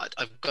 I've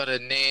got a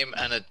name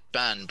and a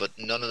band, but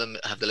none of them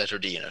have the letter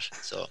D in it.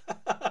 So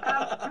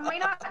Can we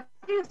not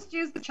just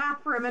use the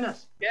chat for a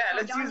minute? Yeah,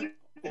 let's John, use you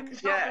can it.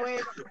 talk Yeah. away.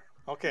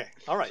 Okay,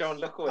 all right. Sean,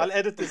 look away. I'll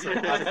edit this in.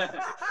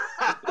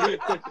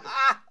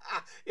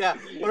 Yeah,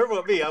 what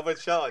about me? How about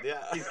Sean?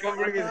 Yeah. He's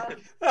covering his.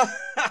 I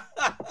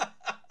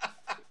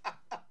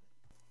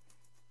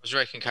was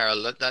reckon,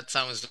 Carol, that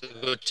sounds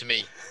good to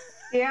me.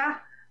 Yeah,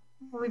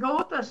 will we go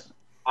with it?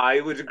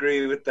 I would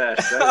agree with that.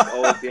 That is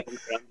always the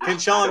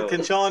answer.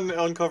 Can Sean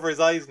uncover his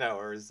eyes now,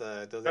 or does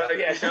that?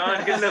 Yeah,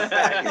 Sean, get enough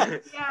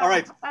back. Yeah. All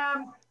right.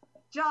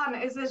 John,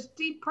 is it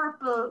Deep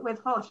Purple with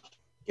Hush?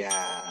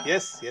 Yeah.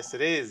 Yes,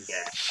 it is.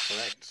 Yes.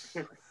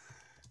 Correct.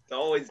 It's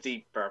always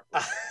Deep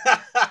Purple.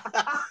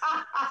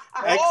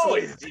 Excellent.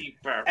 Always Deep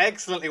Purple.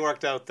 Excellently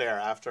worked out there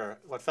after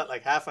what felt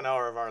like half an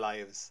hour of our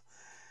lives.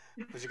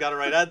 But you got a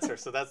right answer,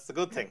 so that's the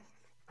good thing.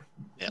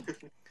 Yeah.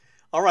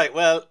 All right,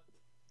 well,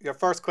 your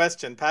first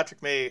question,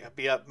 Patrick may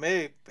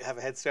have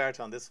a head start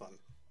on this one.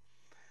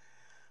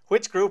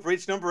 Which group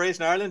reached number 8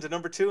 in Ireland and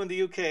number 2 in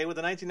the UK with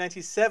a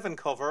 1997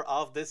 cover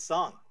of this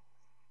song?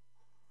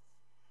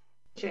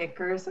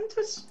 Shaker, isn't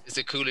it? It's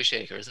a Kula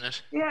Shaker, isn't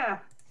it? Yeah.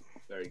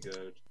 Very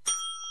good.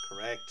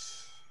 Correct.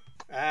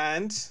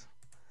 And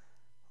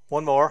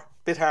one more,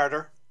 bit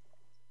harder.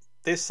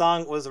 This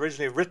song was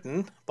originally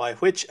written by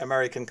which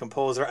American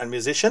composer and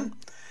musician?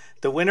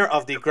 The winner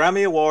of the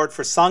Grammy Award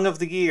for Song of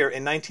the Year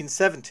in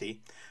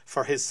 1970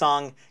 for his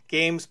song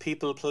Games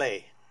People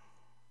Play.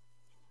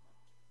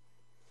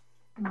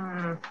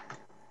 I'm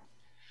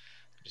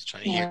just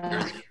trying to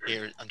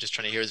hear. I'm just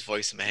trying to hear his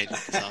voice in my head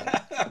with the song.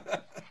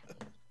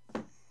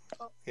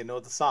 You know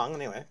the song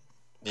anyway.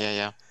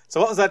 Yeah. So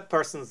what was that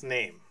person's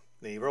name?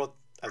 He wrote,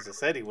 as I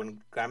said, he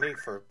won Grammy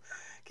for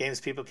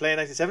Games People Play in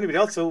 1970, but he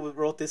also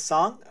wrote this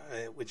song,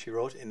 which he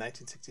wrote in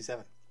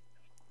 1967.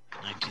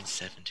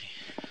 1970.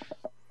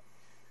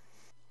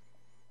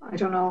 I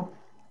don't know.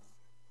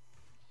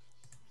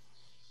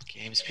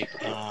 Games people.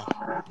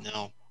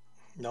 No.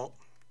 No.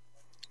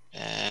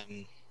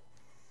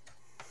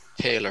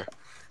 Taylor.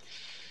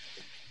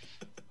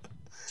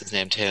 That's his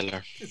name,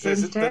 Taylor.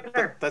 James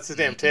Taylor. That's his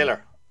name,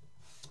 Taylor.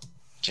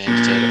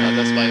 James Taylor. Oh,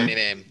 that's my only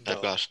name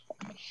I've got.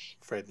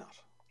 Afraid not.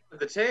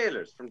 The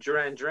Taylors from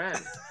Duran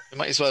Duran. We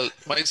might as well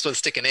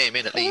stick a name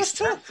in at least.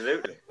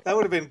 Absolutely. That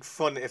would have been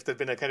fun if there'd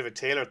been a kind of a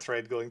Taylor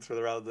thread going through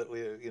the round that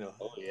we,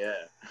 Oh,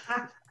 yeah.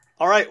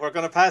 All right, we're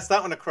going to pass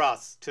that one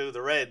across to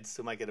the Reds,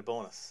 who might get a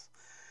bonus.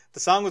 The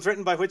song was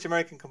written by which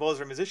American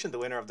composer and musician, the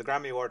winner of the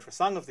Grammy Award for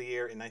Song of the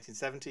Year in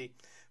 1970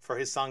 for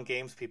his song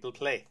Games People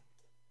Play?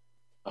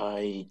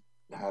 I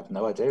have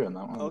no idea on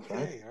that one.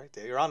 Okay, all right,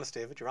 Dave. You're honest,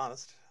 David. You're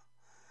honest.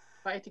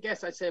 If I had to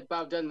guess, I'd say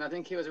Bob Dylan. I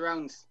think he was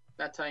around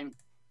that time.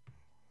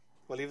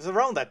 Well, he was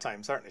around that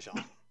time, certainly,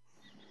 Sean.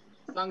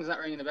 As long as not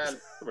ringing a bell.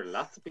 There were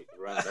lots of people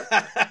around that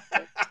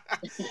time.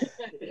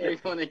 Very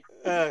funny.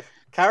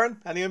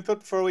 Karen, any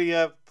input before we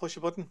push a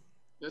button?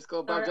 Let's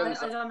go Bob I Dylan.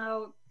 don't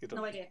know. You don't.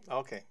 No idea.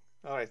 Okay,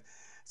 all right.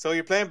 So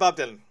you're playing Bob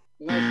Dylan.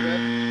 No, it's good.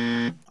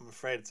 I'm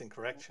afraid it's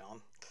incorrect,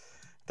 Sean.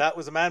 That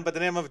was a man by the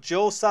name of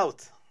Joe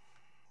South.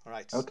 All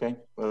right. Okay.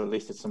 Well, at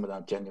least it's someone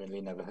I've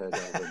genuinely never heard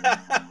of.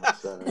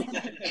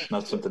 It's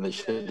not something that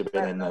should have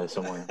been in there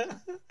somewhere.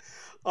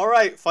 All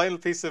right. Final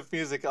piece of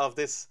music of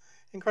this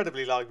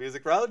incredibly long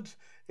music round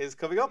is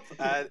coming up,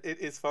 and it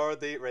is for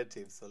the red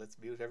team. So let's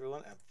mute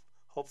everyone, and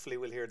hopefully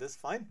we'll hear this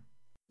fine.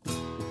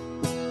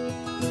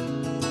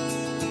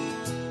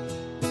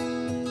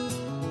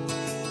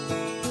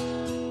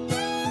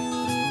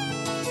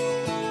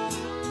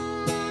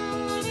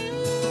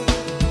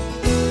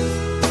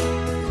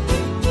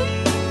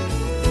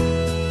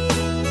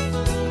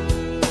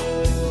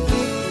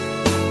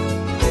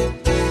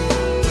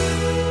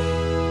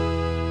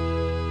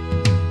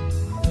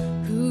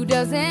 Who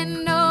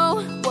doesn't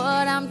know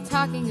what I'm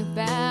talking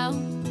about?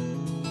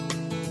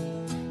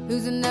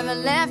 Who's never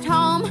left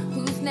home?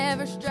 Who's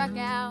never struck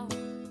out?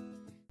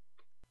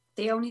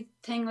 The only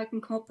thing I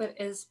can come up with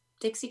is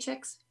Dixie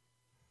Chicks.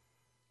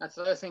 That's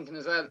what I was thinking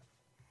as well.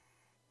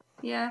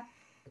 Yeah.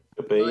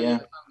 Could be, yeah.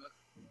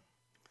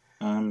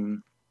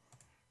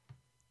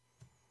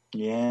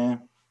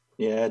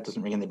 Yeah, it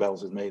doesn't ring any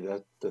bells with me,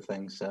 the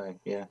thing, so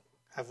yeah.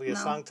 Have we a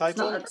song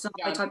title? It's not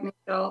my type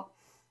at all.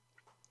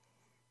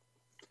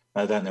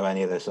 I don't know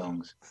any of their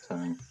songs,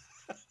 so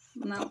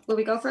No. Will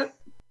we go for it?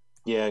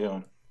 yeah, go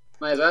on.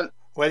 Might as well.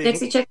 Well,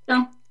 Dixie Chicks,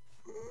 no?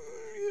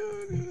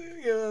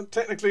 Yeah,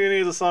 technically you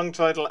need the song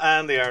title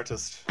and the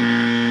artist. So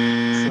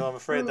I'm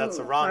afraid that's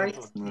a wrong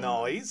right.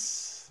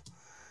 noise.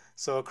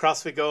 So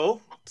across we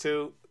go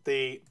to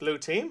the blue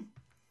team.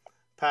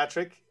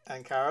 Patrick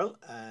and Carol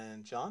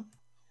and John.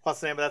 What's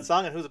the name of that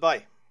song and who's it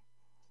by?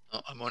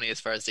 Oh, I'm only as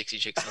far as Dixie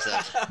Chicks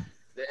myself.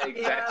 The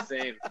exact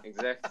same.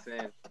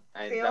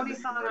 And The that only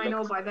was song I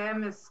know by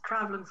them is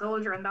Traveling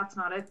Soldier, and that's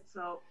not it.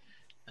 So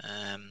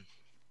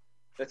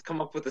Let's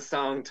come up with a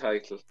song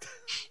title.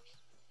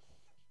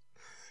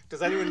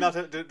 Does anyone not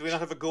have, do we not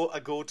have a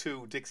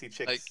go-to Dixie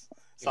Chicks Like,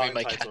 song Bring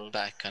My title? Cat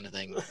Back kind of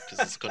thing, because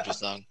it's a country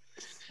song.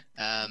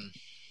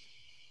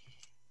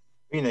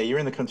 You know, you're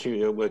in the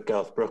country where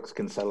Garth Brooks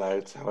can sell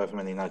out however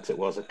many nights it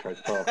was at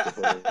Kirk Park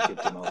before he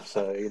kicked him off.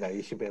 So, you know,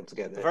 you should be able to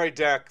get there. Very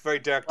dark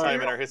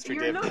time in our history,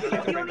 You're David. lucky You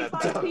need to you bring only that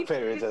find back. people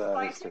Period who of that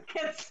buy history.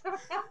 tickets.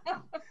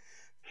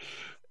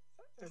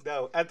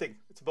 No, Anthony,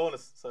 it's a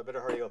bonus, so I better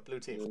hurry up.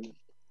 Blue team.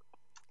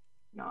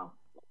 No.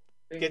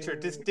 Get your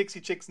Dixie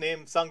Chicks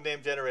song name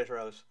generator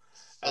out.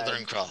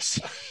 Southern Cross.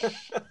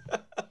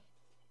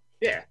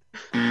 Yeah.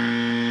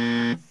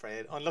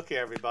 Fred, unlucky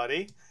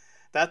everybody.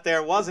 That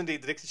there was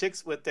indeed the Dixie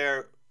Chicks with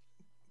their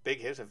big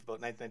hit of about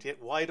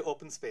 1998, Wide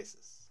Open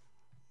Spaces.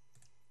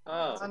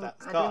 Oh, So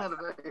that's I gone. think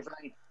that's very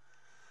funny.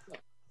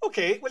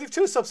 Okay, well, you've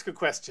two subsequent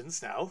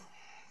questions now.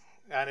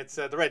 And it's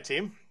the red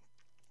team,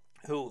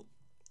 who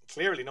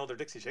clearly know their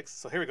Dixie Chicks.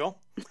 So here we go.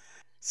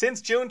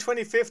 Since June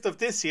 25th of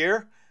this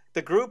year,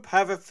 the group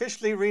have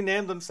officially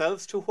renamed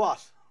themselves to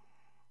what?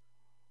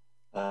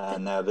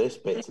 Now this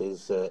bit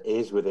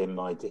is within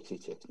my Dixie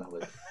Chicks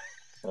knowledge.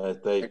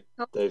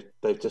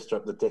 They've just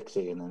dropped the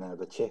Dixie and they're now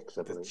the Chicks,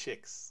 I The believe.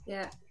 Chicks.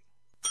 Yeah.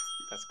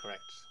 That's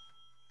correct.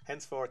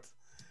 Henceforth.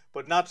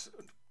 But not.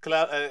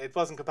 It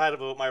wasn't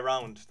compatible with my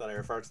round that I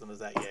referred to them as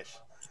that yet.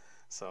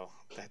 So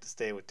I had to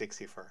stay with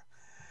Dixie for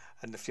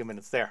a few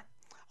minutes there.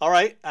 All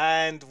right,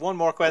 and one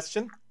more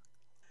question.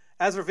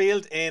 As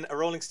revealed in a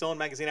Rolling Stone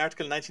magazine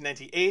article in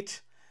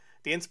 1998,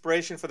 the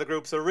inspiration for the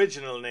group's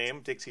original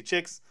name, Dixie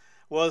Chicks,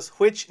 was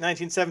which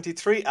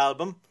 1973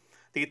 album,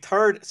 the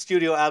third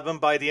studio album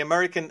by the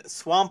American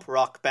swamp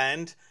rock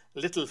band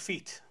Little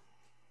Feat?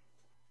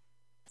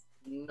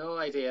 No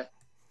idea.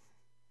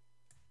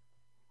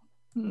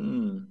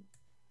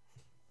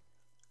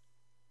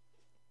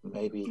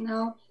 Maybe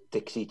No.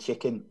 Dixie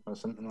Chicken or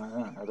something like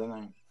that. I don't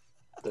know.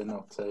 They're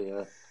not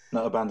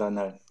a band I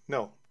know.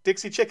 No,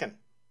 Dixie Chicken.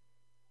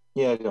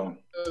 Yeah, go on.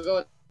 We'll go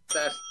with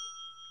that.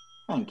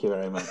 Thank you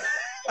very much.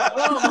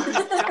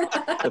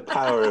 The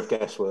power of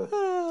guesswork.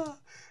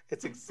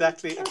 It's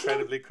exactly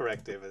incredibly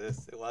correct, David.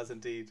 It was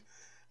indeed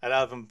an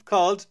album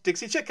called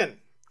Dixie Chicken.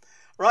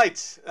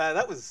 Right,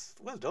 that was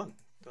well done.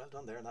 Well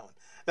done there on that one.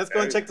 Let's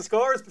go and check the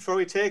scores before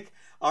we take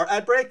our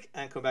ad break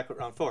and come back with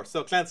round 4.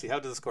 So, Clancy, how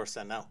does the score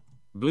stand now?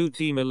 Blue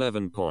team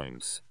 11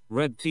 points.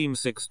 Red team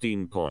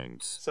 16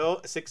 points. So,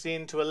 a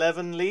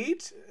 16-11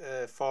 lead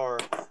for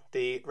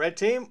the red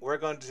team. We're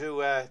going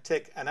to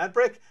take an ad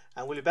break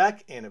and we'll be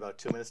back in about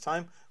 2 minutes'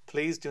 time.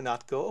 Please do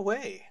not go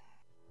away.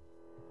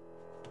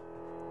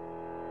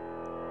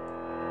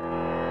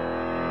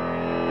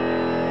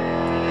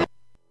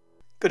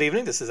 Good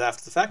evening, this is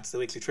After the Facts, the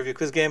weekly trivia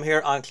quiz game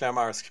here on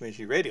Claremorris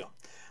Community Radio.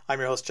 I'm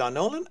your host, John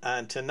Nolan,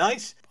 and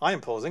tonight I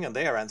am posing and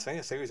they are answering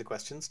a series of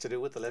questions to do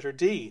with the letter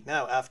D.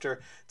 Now, after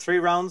 3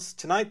 rounds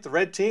tonight, the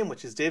red team,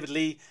 which is David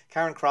Lee,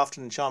 Karen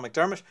Crofton and Sean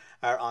McDermott,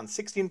 are on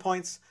 16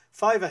 points,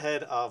 5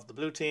 ahead of the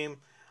blue team.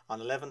 On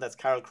 11, that's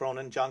Carol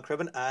Cronin, John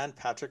Cribben and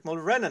Patrick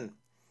Mulrennan.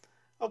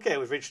 Okay,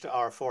 we've reached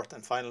our 4th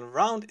and final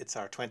round. It's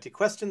our 20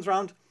 questions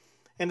round.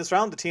 In this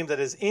round, the team that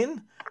is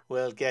in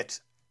will get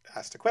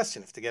asked a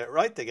question. If they get it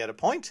right, they get a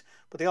point,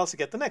 but they also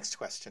get the next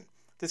question.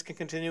 This can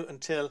continue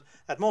until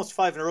at most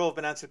 5 in a row have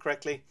been answered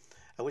correctly,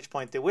 at which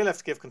point they will have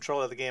to give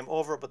control of the game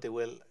over, but they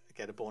will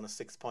get a bonus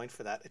 6 point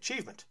for that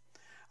achievement.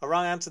 A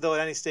wrong answer, though,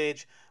 at any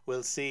stage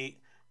will see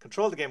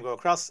control of the game go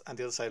across, and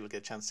the other side will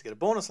get a chance to get a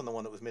bonus on the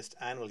one that was missed,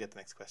 and will get the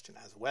next question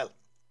as well.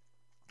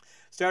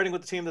 Starting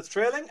with the team that's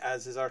trailing,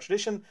 as is our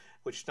tradition,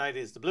 which tonight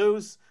is the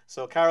Blues.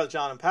 So Carol,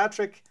 John and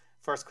Patrick,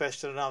 first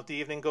question of the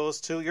evening goes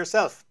to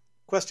yourself.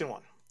 Question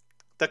 1.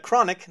 The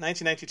Chronic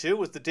 1992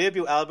 was the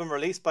debut album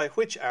released by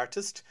which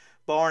artist,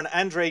 born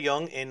Andre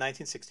Young in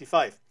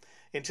 1965?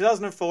 In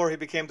 2004, he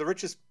became the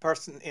richest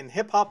person in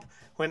hip-hop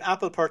when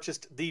Apple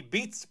purchased the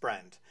Beats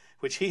brand,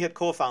 which he had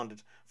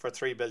co-founded for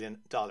 $3 billion.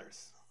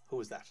 Who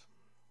was that?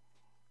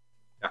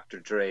 Dr.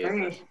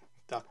 Dre.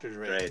 Dr.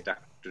 Dre.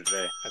 Dr.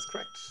 Dre. That's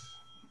correct.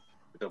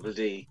 Double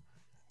D.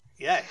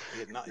 Yeah,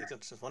 he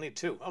just only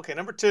 2. Okay,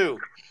 number 2.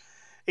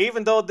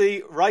 Even though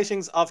the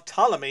writings of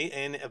Ptolemy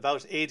in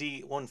about AD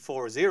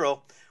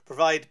 140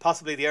 provide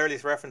possibly the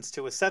earliest reference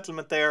to a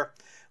settlement there,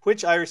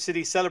 which Irish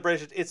city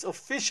celebrated its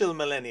official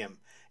millennium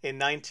in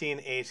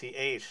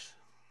 1988?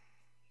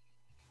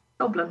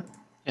 Dublin.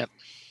 Yep.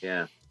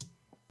 Yeah.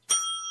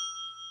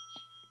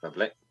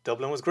 Lovely.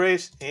 Dublin was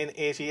great in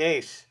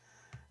 88.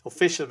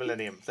 Official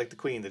millennium. It's like the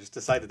Queen. They just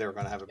decided they were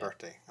going to have a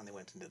birthday and they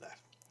went and did that.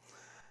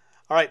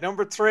 All right,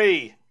 number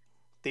 3.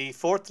 The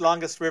 4th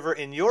longest river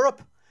in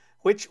Europe.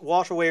 Which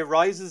waterway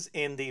rises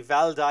in the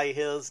Valdai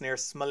Hills near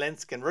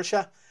Smolensk in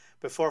Russia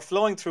before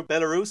flowing through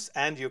Belarus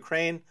and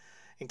Ukraine,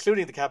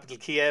 including the capital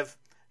Kiev,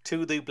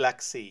 to the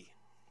Black Sea?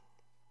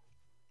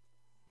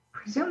 I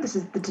presume this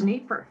is the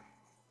Dnieper.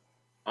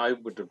 I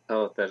would have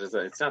thought that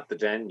it's not the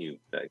Danube.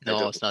 Like,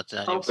 No, it's not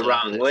Danube. It's the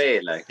wrong way.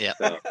 Like, Yeah.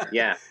 So,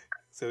 yeah.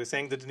 So we're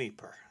saying the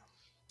Dnieper.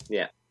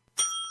 Yeah.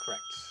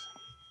 Correct.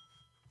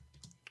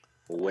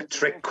 Oh, a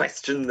trick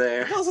question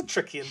there. It wasn't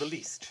tricky in the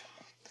least.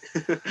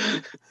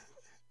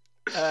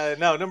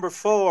 Now, number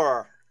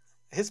 4.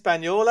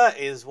 Hispaniola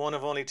is one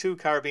of only 2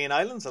 Caribbean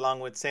islands, along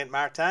with Saint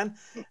Martin,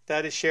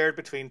 that is shared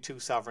between 2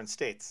 sovereign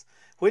states.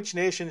 Which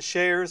nation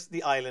shares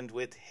the island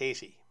with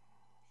Haiti?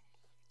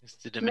 It's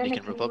the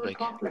Dominican Republic.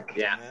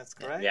 Yeah. That's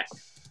correct. Yeah.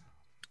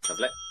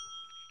 Lovely.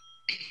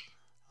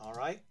 All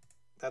right.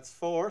 That's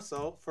 4.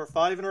 So for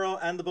 5 in a row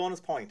and the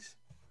bonus point.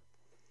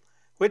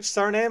 Which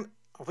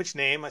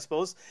name, I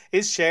suppose,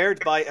 is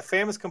shared by a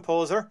famous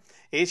composer,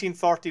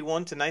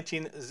 1841 to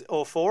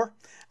 1904,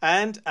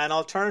 and an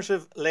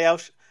alternative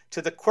layout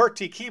to the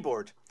QWERTY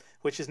keyboard,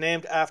 which is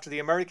named after the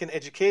American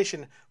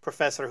education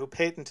professor who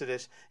patented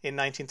it in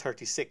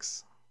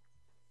 1936.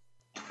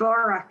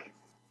 Dvorak.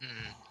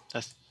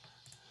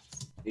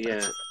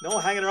 Yeah. No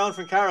hanging around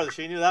from Carol.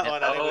 She knew that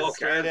one.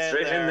 Straight in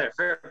there.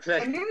 Fair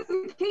play. I knew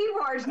the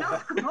keywords,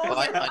 not the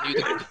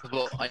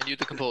composer. I knew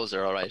the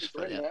composer, all right.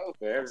 But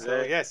yeah.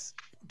 So yes,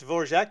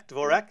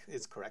 Dvorak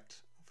is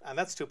correct. And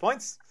that's 2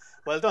 points.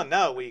 Well done.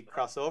 Now we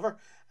cross over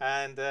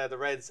and the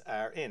Reds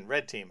are in.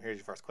 Red team, here's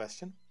your first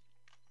question.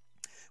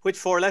 Which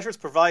 4 letters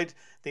provide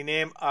the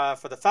name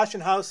for the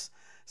fashion house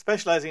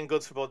specializing in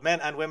goods for both men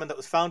and women that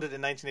was founded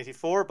in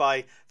 1984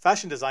 by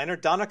fashion designer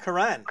Donna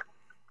Karan?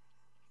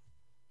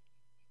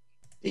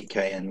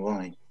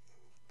 DKNY.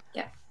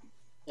 Yeah.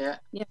 Yeah.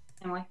 Yeah.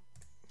 Anyway.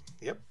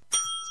 Yep,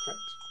 that's correct.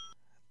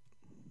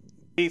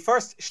 The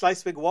first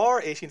Schleswig War,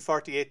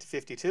 1848 to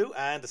 52,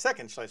 and the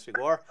second Schleswig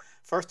War,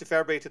 1st of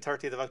February to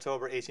 30th of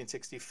October,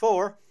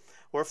 1864,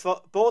 were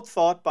both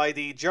fought by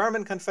the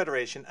German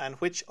Confederation and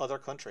which other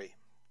country?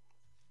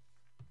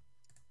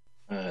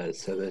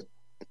 So the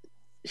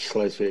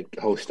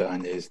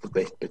Schleswig-Holstein is the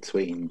bit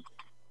between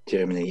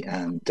Germany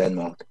and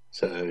Denmark.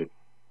 So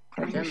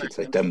I think we should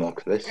say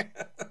Denmark for this.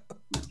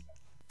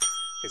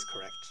 Is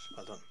correct.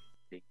 Well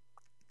done.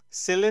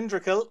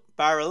 Cylindrical,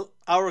 barrel,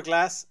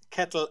 hourglass,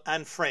 kettle,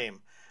 and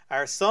frame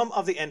are some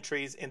of the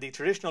entries in the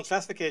traditional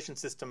classification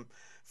system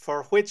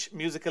for which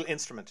musical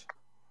instrument?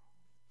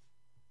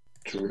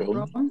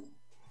 Drum.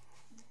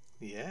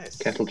 Yes.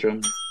 Kettle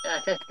drum. Yeah,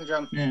 kettle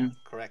drum. Yeah.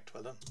 Correct.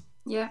 Well done.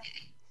 Yeah.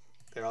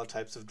 They're all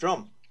types of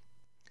drum.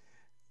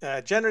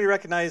 Generally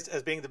recognized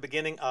as being the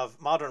beginning of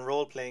modern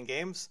role-playing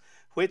games,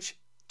 which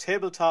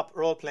tabletop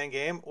role-playing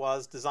game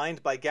was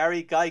designed by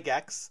Gary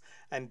Gygax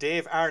and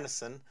Dave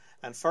Arneson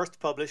and first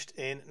published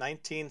in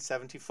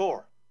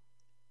 1974.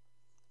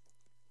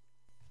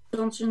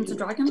 Dungeons and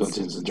Dragons.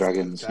 Dungeons and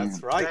Dragons.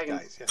 That's right,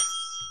 guys. Yes.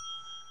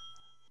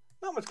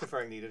 Not much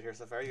conferring needed here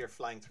so far. You're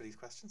flying through these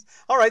questions.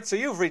 All right, so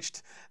you've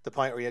reached the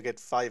point where you get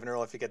 5 in a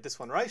row if you get this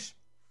one right.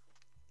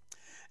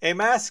 A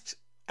masked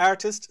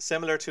artist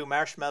similar to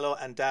Marshmello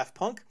and Daft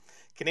Punk,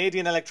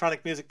 Canadian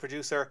electronic music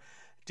producer,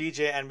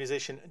 DJ and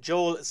musician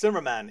Joel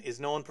Zimmerman is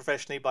known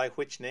professionally by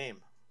which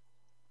name?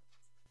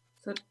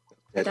 So,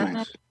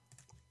 Deadmau5.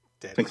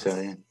 I think so,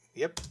 yeah.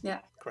 Yep. Yeah.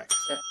 Correct.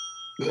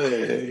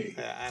 Hey.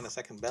 And a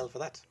second bell for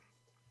that.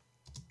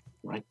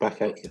 Right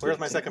back at you. Where's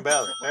my second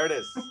bell? There it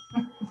is.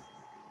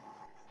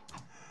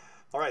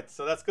 All right,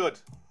 so that's good.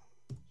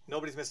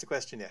 Nobody's missed a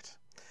question yet.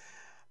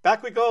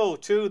 Back we go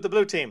to the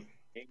blue team.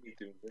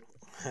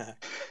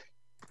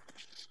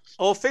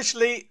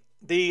 Officially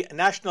the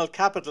National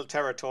Capital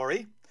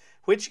Territory,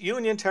 which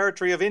Union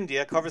Territory of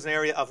India covers an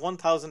area of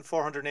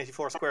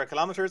 1,484 square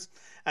kilometres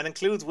and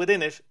includes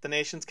within it the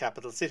nation's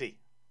capital city.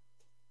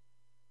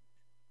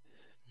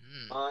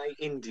 My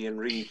Indian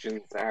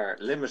regions are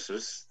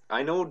limited.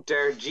 I know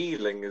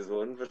Darjeeling is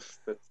one, but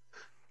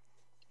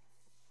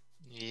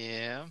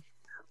yeah,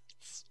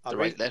 I'll the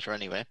read- right letter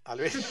anyway. I'll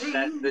read.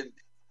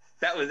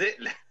 that was it.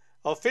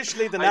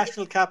 Officially the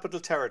National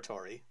Capital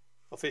Territory,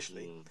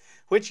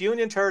 which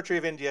Union Territory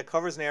of India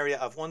covers an area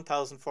of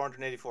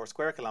 1,484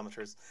 square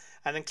kilometres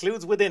and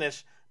includes within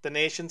it the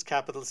nation's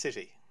capital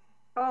city.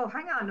 Oh,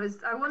 hang on.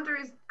 I wonder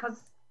is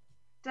because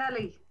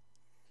Delhi.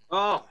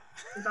 Oh.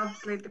 Is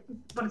obviously,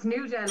 but it's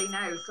New Delhi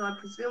now, so I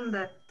presume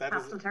the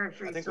capital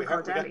territory I is think still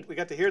called Delhi. we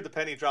got to hear the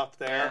penny drop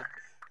there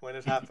when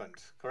it happened.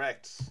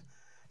 Correct.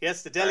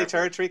 Yes, the Delhi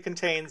territory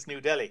contains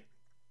New Delhi.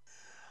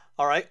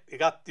 All right,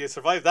 you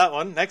survived that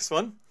one. Next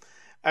one.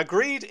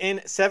 Agreed in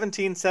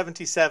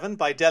 1777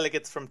 by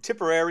delegates from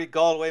Tipperary,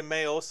 Galway,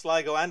 Mayo,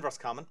 Sligo and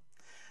Roscommon,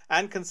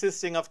 and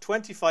consisting of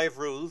 25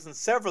 rules and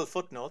several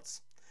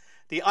footnotes,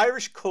 the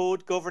Irish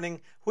code governing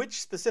which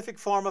specific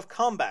form of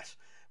combat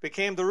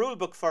became the rule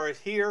book for it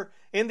here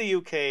in the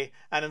UK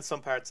and in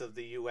some parts of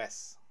the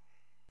US.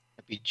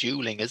 It'd be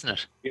dueling, isn't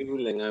it?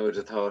 Dueling, I would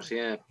have thought,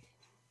 yeah.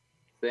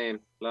 Same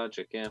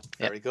logic, yeah.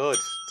 Very good.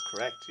 That's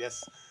correct,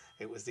 yes.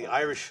 It was the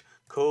Irish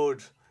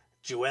code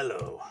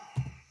duello.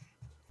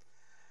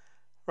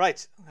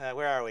 Right,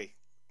 where are we?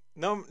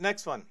 No,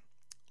 next one.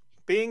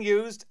 Being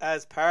used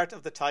as part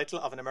of the title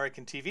of an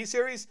American TV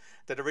series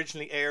that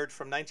originally aired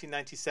from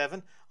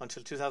 1997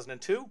 until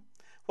 2002.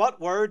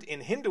 What word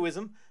in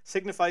Hinduism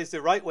signifies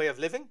the right way of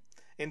living?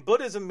 In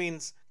Buddhism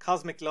means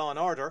cosmic law and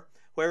order,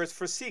 whereas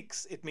for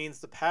Sikhs it means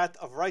the path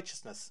of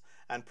righteousness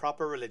and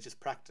proper religious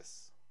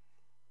practice.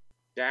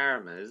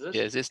 Dharma, is it?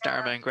 Yeah, is this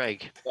Dharma and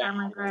Greg?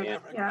 Dharma and Greg,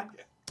 yeah.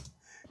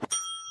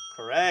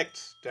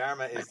 Correct.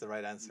 Dharma is the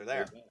right answer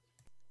there.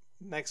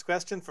 Next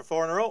question for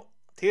 4 in a row.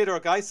 Theodore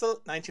Geisel,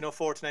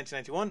 1904 to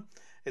 1991,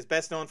 is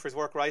best known for his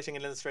work writing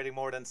and illustrating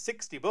more than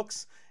 60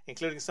 books,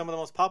 including some of the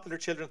most popular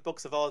children's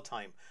books of all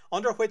time.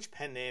 Under which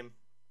pen name?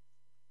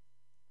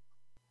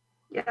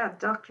 Yeah,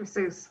 Dr.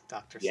 Seuss.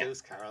 Dr.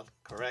 Seuss, Carol.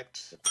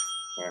 Correct.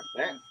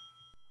 Perfect.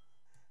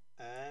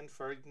 And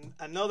for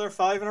another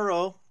 5 in a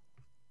row,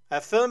 a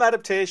film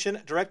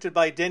adaptation directed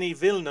by Denis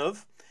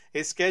Villeneuve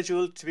is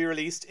scheduled to be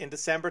released in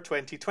December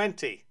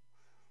 2020.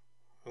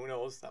 Who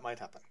knows? That might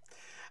happen.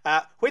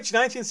 Which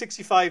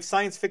 1965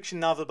 science fiction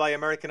novel by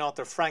American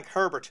author Frank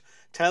Herbert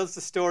tells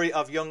the story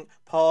of young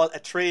Paul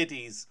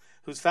Atreides,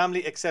 whose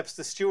family accepts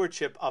the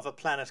stewardship of a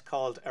planet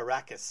called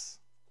Arrakis?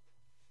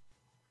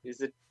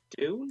 Is it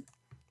Dune?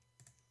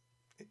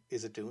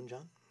 Is it Dune,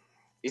 John?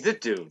 Is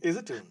it Dune? Is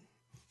it Dune?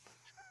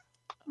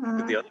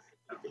 The other.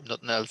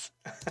 Nothing else.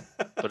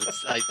 But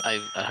it's,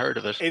 I heard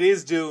of it. It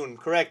is Dune,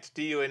 correct.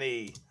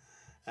 Dune.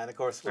 And of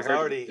course, was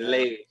already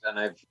delayed,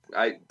 and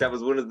that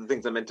was one of the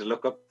things I meant to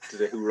look up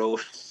today. Who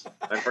wrote?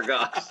 I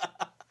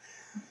forgot.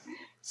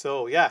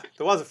 So yeah,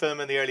 there was a film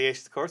in the early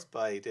 80s, of course,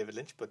 by David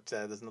Lynch, but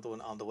there's another one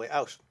on the way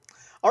out.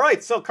 All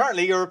right, so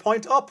currently you're a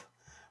point up,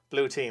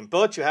 blue team,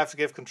 but you have to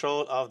give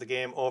control of the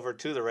game over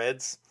to the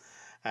Reds,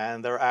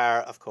 and there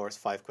are, of course,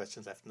 5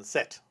 questions left in the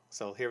set.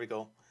 So here we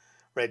go,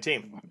 red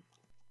team.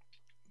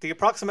 The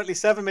approximately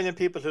 7 million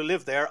people who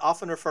live there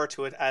often refer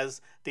to it as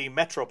the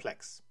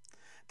Metroplex.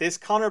 This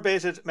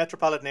conurbated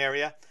metropolitan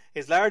area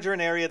is larger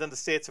in area than the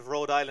states of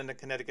Rhode Island and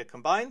Connecticut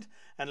combined,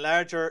 and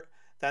larger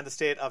than the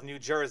state of New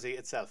Jersey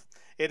itself.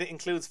 It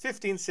includes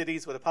 15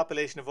 cities with a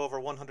population of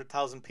over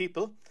 100,000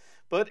 people,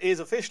 but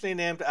is officially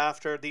named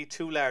after the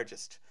 2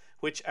 largest,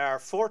 which are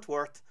Fort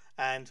Worth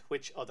and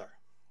which other?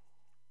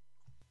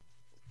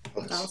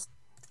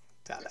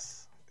 Dallas.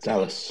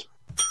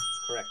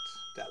 Correct,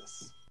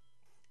 Dallas.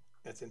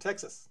 It's in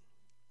Texas.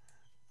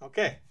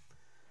 Okay,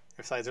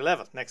 your sides are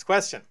level. Next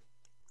question.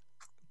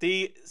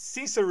 The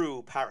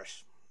Sisseru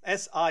Parrot,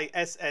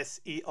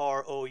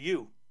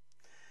 Sisserou,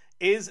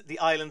 is the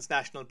island's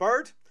national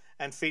bird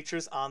and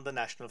features on the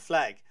national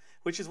flag,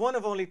 which is one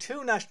of only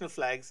 2 national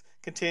flags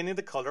containing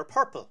the colour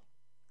purple.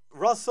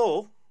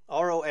 Roseau,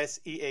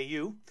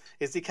 Roseau,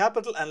 is the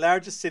capital and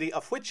largest city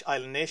of which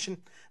island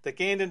nation that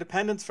gained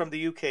independence from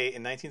the UK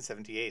in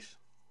 1978?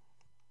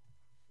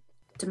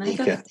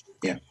 Dominica.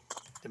 Yeah.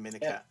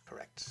 Dominica,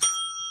 correct.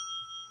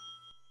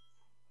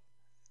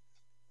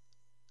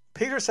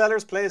 Peter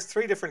Sellers plays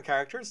 3 different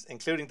characters,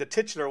 including the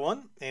titular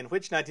one, in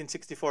which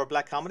 1964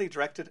 black comedy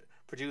directed,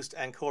 produced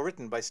and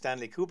co-written by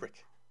Stanley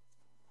Kubrick?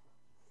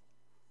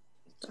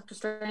 Dr.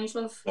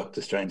 Strangelove.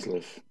 Dr.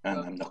 Strangelove, and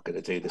I'm not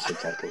going to do the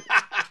subtitle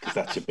because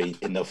that should be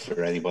enough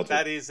for anybody.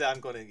 That is, I'm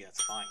going to,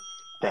 it's fine.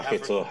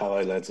 Brackets or How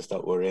I Learned to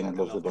Stop Worrying and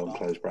Love the Bomb,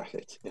 close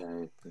brackets.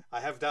 Yeah. I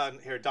have down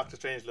here Dr.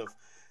 Strangelove, ...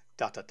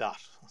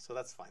 So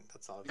that's fine.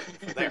 That's all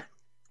from there.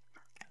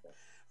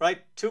 Right,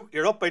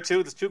 you're up by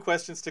 2. There's 2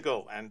 questions to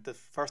go, and the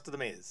first of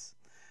them is: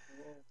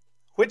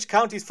 which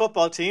county's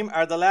football team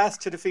are the last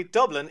to defeat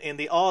Dublin in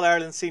the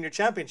All-Ireland Senior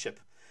Championship,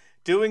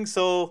 doing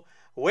so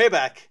way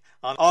back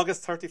on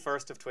August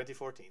 31st of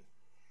 2014?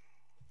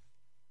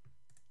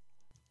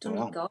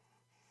 Donegal,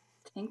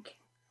 I think.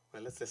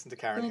 Well, let's listen to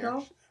Karen here.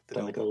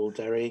 Donegal,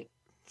 Derry.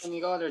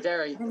 Donegal or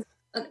Derry.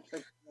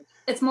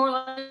 It's more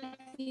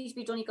likely to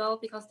be Donegal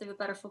because they have a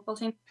better football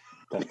team.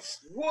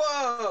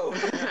 Whoa!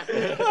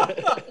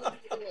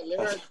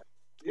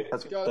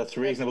 That's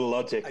reasonable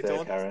logic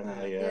there,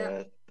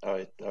 Karen. All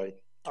right.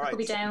 Could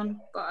be down,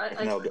 but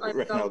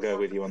I'll go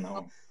with you on that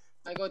one.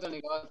 I go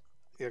Donegal.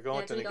 You're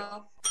going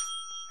Donegal.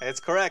 It's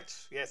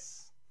correct,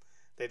 yes.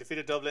 They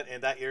defeated Dublin in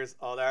that year's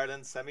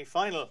All-Ireland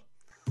semi-final.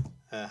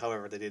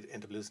 However, they did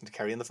end up losing to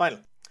Kerry in the final.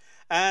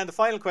 And the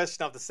final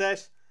question of the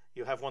set.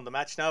 You have won the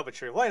match now, but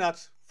sure, why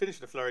not? Finish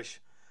with a flourish.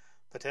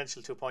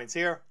 Potential 2 points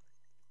here.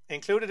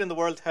 Included in the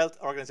World Health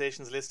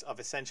Organization's list of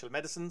essential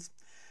medicines,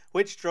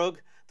 which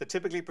drug that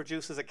typically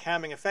produces a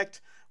calming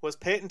effect was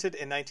patented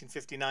in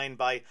 1959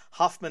 by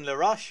Hoffmann La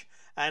Roche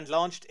and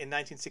launched in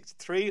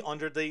 1963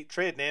 under the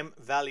trade name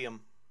Valium?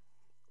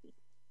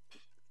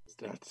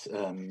 That's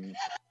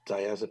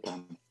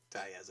diazepam.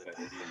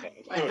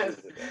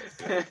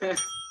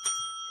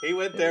 He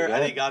went there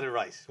and he got it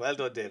right. Well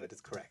done, David. It's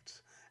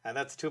correct. And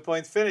that's 2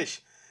 points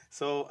finish.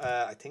 So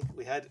I think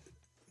we had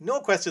no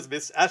questions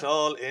missed at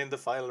all in the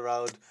final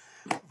round.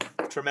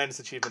 Tremendous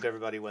achievement,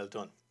 everybody. Well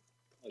done.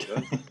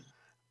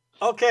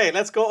 Okay,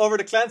 let's go over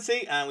to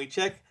Clancy and we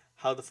check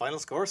how the final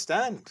scores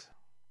stand.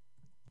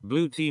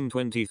 Blue team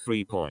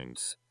 23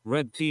 points.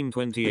 Red team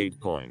 28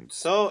 points.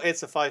 So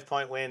it's a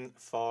 5-point win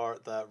for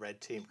the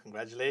red team.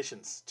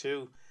 Congratulations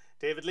to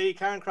David Lee,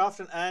 Karen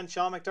Crofton and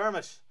Sean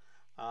McDermott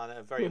on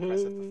a very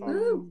impressive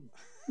performance.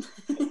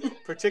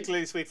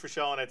 Particularly sweet for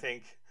Sean, I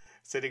think,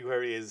 sitting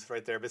where he is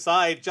right there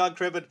beside John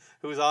Cribbin,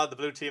 who's on the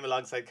blue team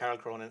alongside Carol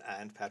Cronin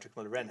and Patrick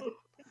Mulrennan.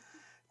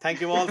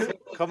 Thank you all for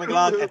coming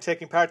along and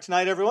taking part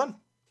tonight, everyone.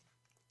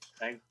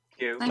 Thank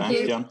you. Thank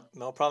you, John.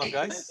 No problem,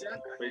 guys.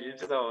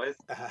 Brilliant as always.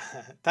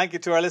 Thank you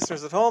to our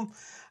listeners at home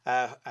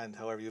and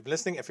however you've been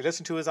listening. If you're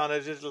listening to us on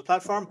a digital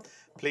platform,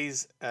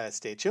 please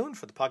stay tuned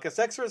for the podcast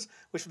extras,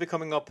 which will be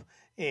coming up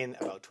in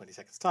about 20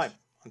 seconds' time.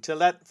 until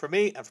that, from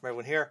me and from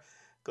everyone here,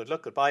 good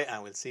luck, goodbye,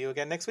 and we'll see you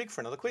again next week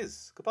for another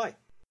quiz. Goodbye.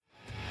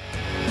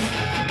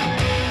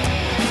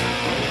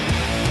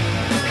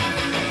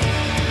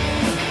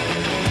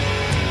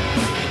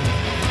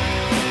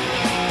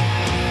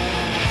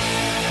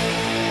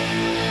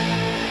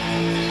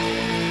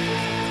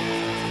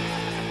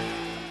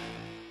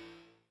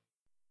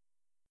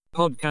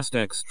 Podcast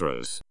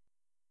extras.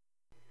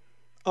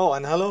 Oh,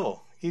 and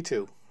hello, you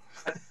two.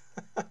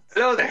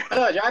 Hello there.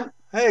 Hello, John.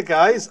 Hey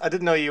guys, I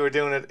didn't know you were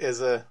doing it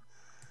as a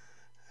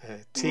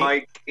team.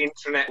 My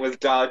internet was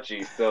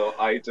dodgy, so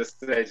I just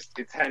said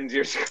it's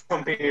handier to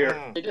come here.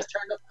 He just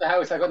turned up to the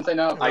house. I couldn't say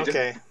no. I just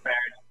Okay.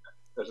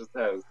 at his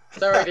house.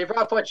 Sorry, if you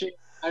brought Butchie,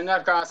 I'm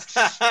not cross.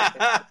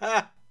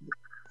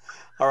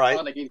 All right,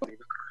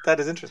 that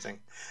is interesting.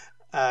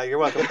 You're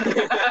welcome.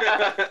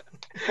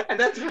 And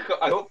that's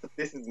I hope that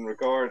this isn't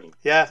recording.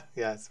 Yeah,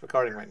 it's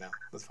recording right now.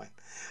 That's fine.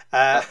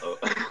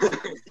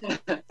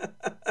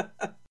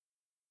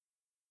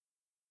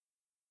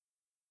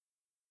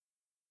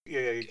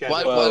 Yeah, you can.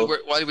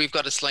 While we've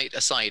got a slight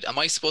aside, am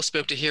I supposed to be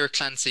able to hear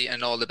Clancy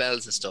and all the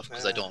bells and stuff?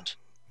 Because I don't.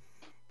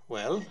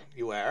 Well,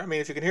 you are. I mean,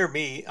 if you can hear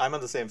me, I'm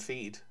on the same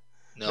feed.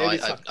 No,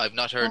 I've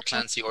not heard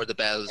Clancy or the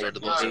bells or the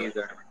buzzer.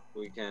 Either.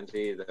 We can't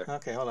either.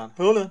 Okay, hold on.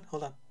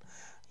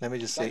 Let me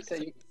just see.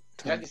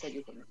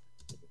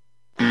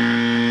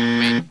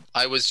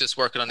 I was just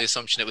working on the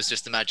assumption it was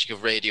just the magic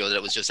of radio that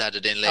it was just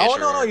added in later. Oh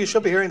no, you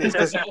should be hearing these.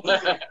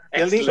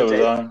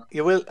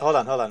 You will. Hold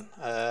on.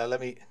 Let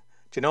me.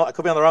 Do you know? I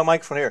could be on the wrong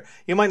microphone here.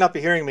 You might not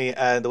be hearing me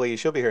the way you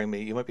should be hearing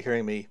me. You might be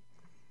hearing me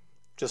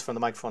just from the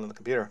microphone on the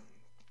computer.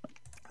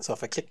 So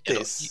if I click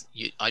this,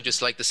 I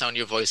just like the sound of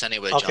your voice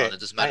anyway, John. Okay. It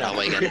doesn't matter how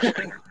I get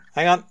it.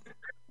 Hang on.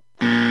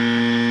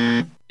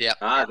 Yeah.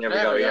 There we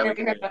go. Yeah.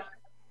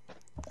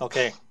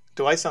 Okay.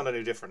 Do I sound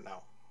any different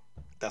now?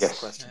 That's the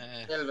question.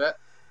 A little bit.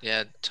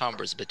 Yeah,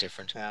 timbre's a bit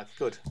different. Yeah,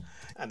 good.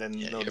 And then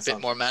you're a bit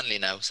more manly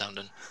now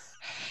sounding.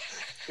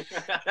 We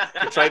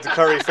tried to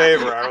curry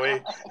favour, are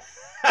we?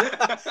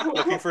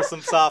 Looking for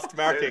some soft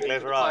marking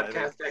later on.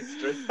 Podcast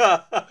extras.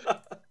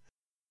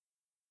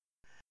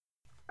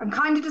 I'm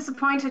kind of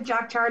disappointed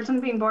Jack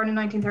Charlton being born in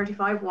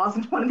 1935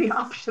 wasn't one of the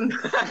options.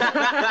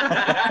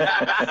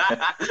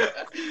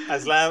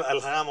 Aslam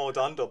Alhamo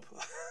Dundup.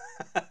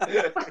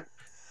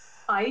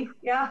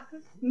 Yeah.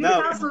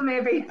 Newcastle,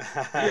 maybe.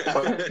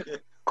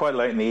 Quite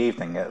late in the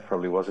evening, it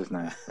probably was his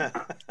name.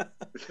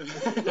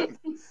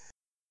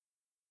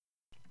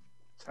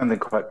 Sounding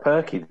quite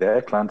perky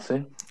there,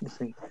 Clancy.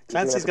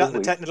 Clancy's gotten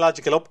a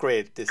technological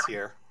upgrade this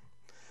year.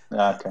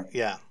 Okay.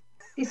 Yeah.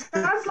 He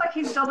sounds like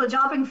he's double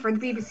jobbing for the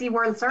BBC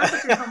World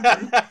Service or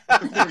something.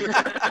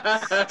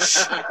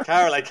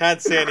 Carol, I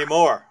can't say any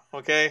more,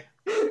 okay?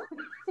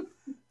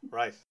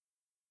 Right.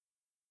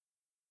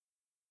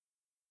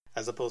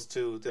 As opposed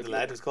to the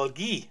lad who's called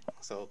Guy.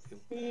 So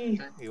you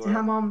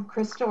were Mom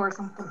Christo or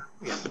something.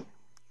 Yeah.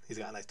 He's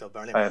got a nice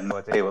double name. I had no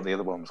idea what the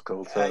other one was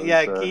called. So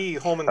Guy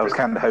Holman. I was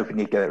kind of hoping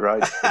you'd get it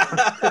right.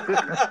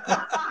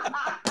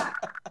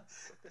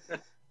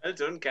 Well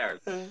done, Carol.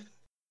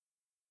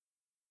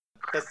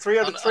 That's 3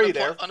 out of 3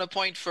 there. On a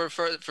point for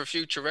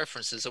future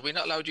references, are we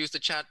not allowed to use the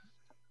chat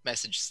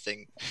message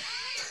thing?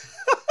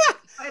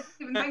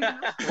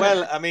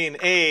 Well, I mean,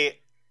 A,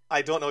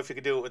 I don't know if you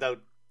could do it without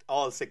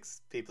all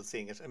 6 people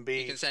seeing it, and B,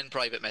 you can send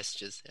private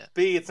messages. Yeah.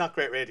 B, it's not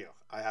great radio.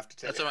 I have to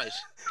tell That's you. all right.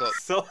 But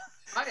so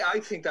I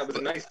think that was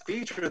a nice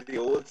feature of the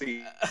old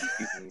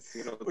seasons.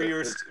 You know, where you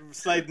were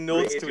sliding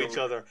notes to each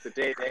other. The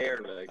day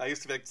there, like I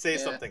used to be like, say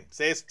something,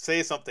 say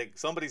something.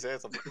 Somebody say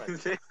something. Right.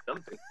 say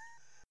something.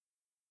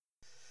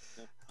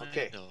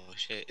 Okay. No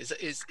shit. Is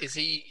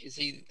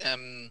he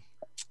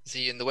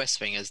in the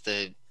West Wing as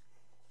the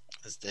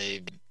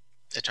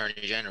Attorney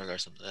General or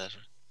something like that?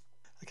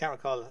 I can't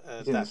recall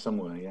He's in that.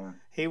 somewhere, yeah.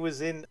 He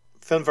was in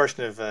film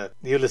version of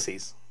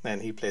Ulysses,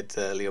 and he played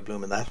Leo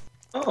Bloom in that.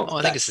 Oh,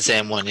 I think it's the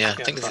same one. Yeah,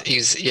 I think he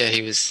was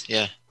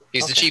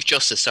the Chief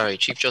Justice. Sorry,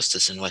 Chief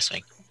Justice in West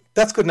Wing.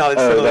 That's good knowledge.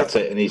 Oh, that's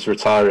it. And he's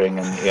retiring,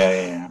 and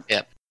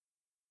yeah.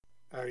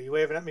 Are you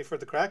waving at me for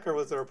the crack, or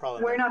was there a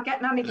problem? We're not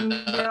getting anything.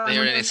 Not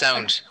hearing any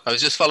sound. I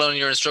was just following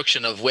your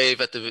instruction of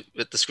wave at the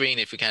screen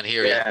if we can't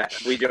hear you. Yeah,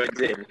 we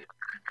joined in,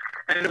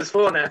 and it was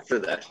fun after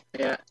that.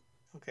 Yeah.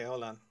 Okay,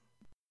 hold on.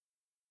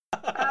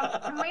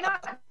 Can we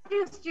not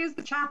just use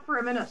the chat for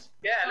a minute?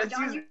 Yeah, let's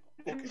use it.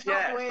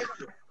 Yeah.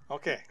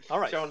 Okay, all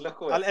right. Sean, look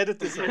away. I'll edit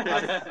this.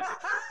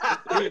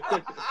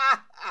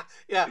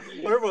 Yeah,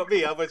 what about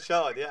me? How about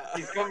Sean? Yeah.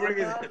 He's covering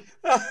his.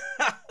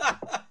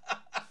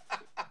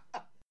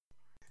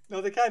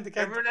 No, they can't.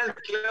 Everyone else,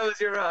 close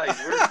your eyes.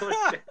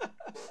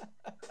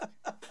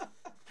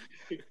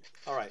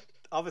 All right.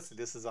 Obviously,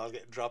 this is all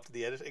getting dropped in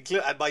the edit.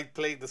 And by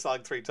playing the song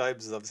 3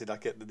 times is obviously not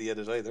getting in the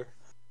edit either.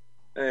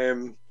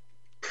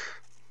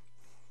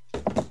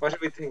 What do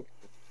we think?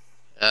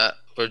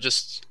 We're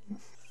just.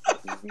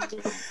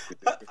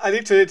 I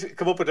need to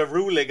come up with a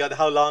ruling on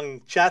how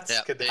long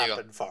chats can there you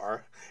happen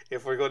for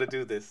if we're going to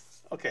do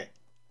this. Okay.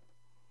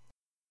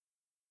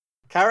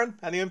 Karen,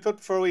 any input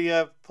before we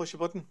push a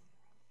button?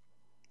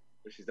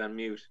 She's on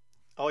mute.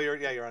 Oh,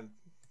 you're on.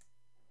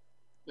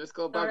 Let's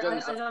go back Or,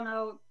 down. I don't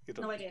know. You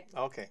don't- No idea.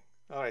 Okay,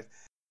 all right.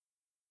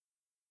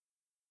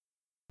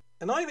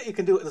 Annoying you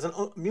can do it. There's an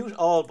mute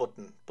all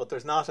button, but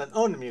there's not an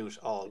unmute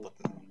all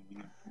button.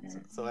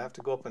 So I have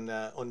to go up and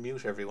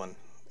unmute everyone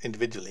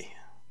individually.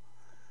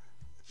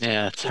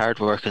 Yeah, it's hard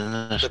work,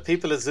 isn't it? The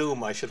people of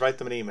Zoom, I should write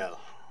them an email.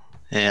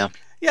 Yeah.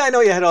 Yeah, I know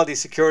you had all these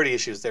security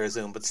issues there,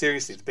 Zoom, but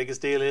seriously, the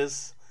biggest deal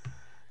is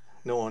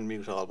no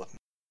unmute all button.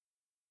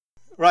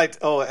 Right.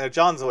 Oh,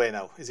 John's away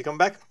now. Is he coming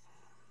back?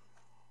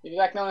 You'll be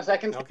back now in a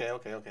second. Okay. Am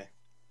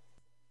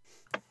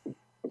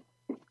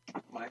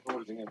I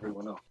holding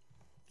everyone up?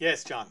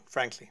 Yes, John,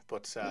 frankly,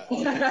 but Sorry.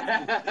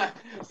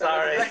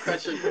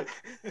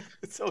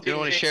 it's okay. You don't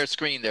want to share a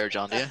screen there,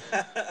 John, do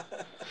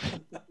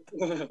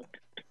you?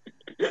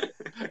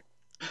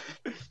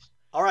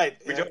 All right.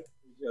 We don't know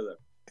each other.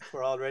 If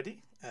we're all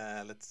ready,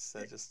 let's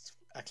just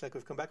act like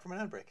we've come back from an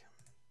ad break.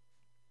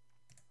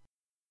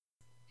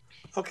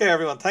 Okay,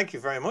 everyone, thank you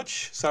very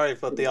much. Sorry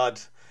about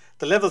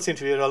the levels seem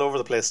to be all over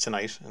the place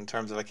tonight in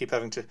terms of I keep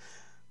having to.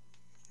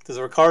 There's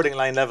a recording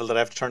line level that I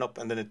have to turn up,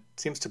 and then it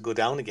seems to go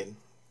down again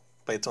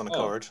by its own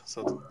accord.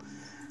 So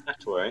Not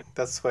to worry.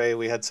 that's why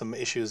we had some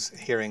issues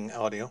hearing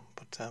audio.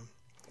 But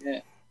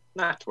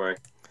Not to worry.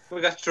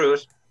 We got through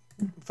it.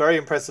 very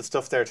impressive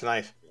stuff there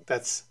tonight.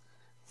 That's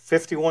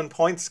 51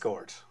 points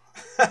scored.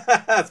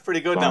 That's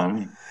pretty good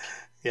now.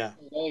 Yeah.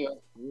 There you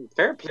go.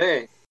 Fair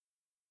play.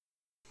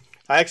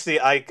 I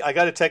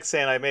got a text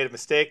saying I made a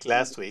mistake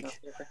last week,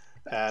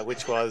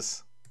 which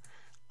was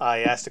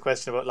I asked a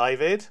question about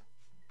Live Aid,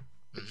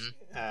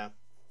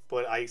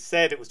 but I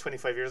said it was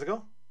 25 years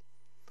ago.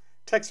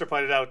 Texter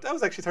pointed out that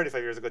was actually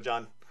 35 years ago,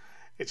 John.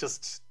 It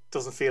just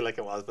doesn't feel like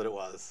it was, but it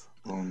was.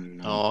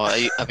 Oh,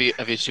 have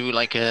you two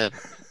like in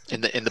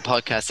the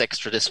podcast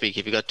extra this week?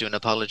 Have you got to do an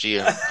apology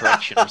or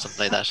correction or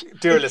something like that?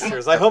 Dear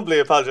listeners, I humbly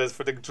apologise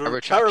for the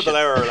retraction. terrible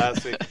error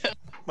last week.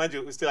 Mind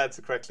you, we still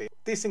answered correctly.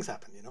 These things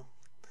happen, you know.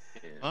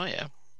 Oh yeah.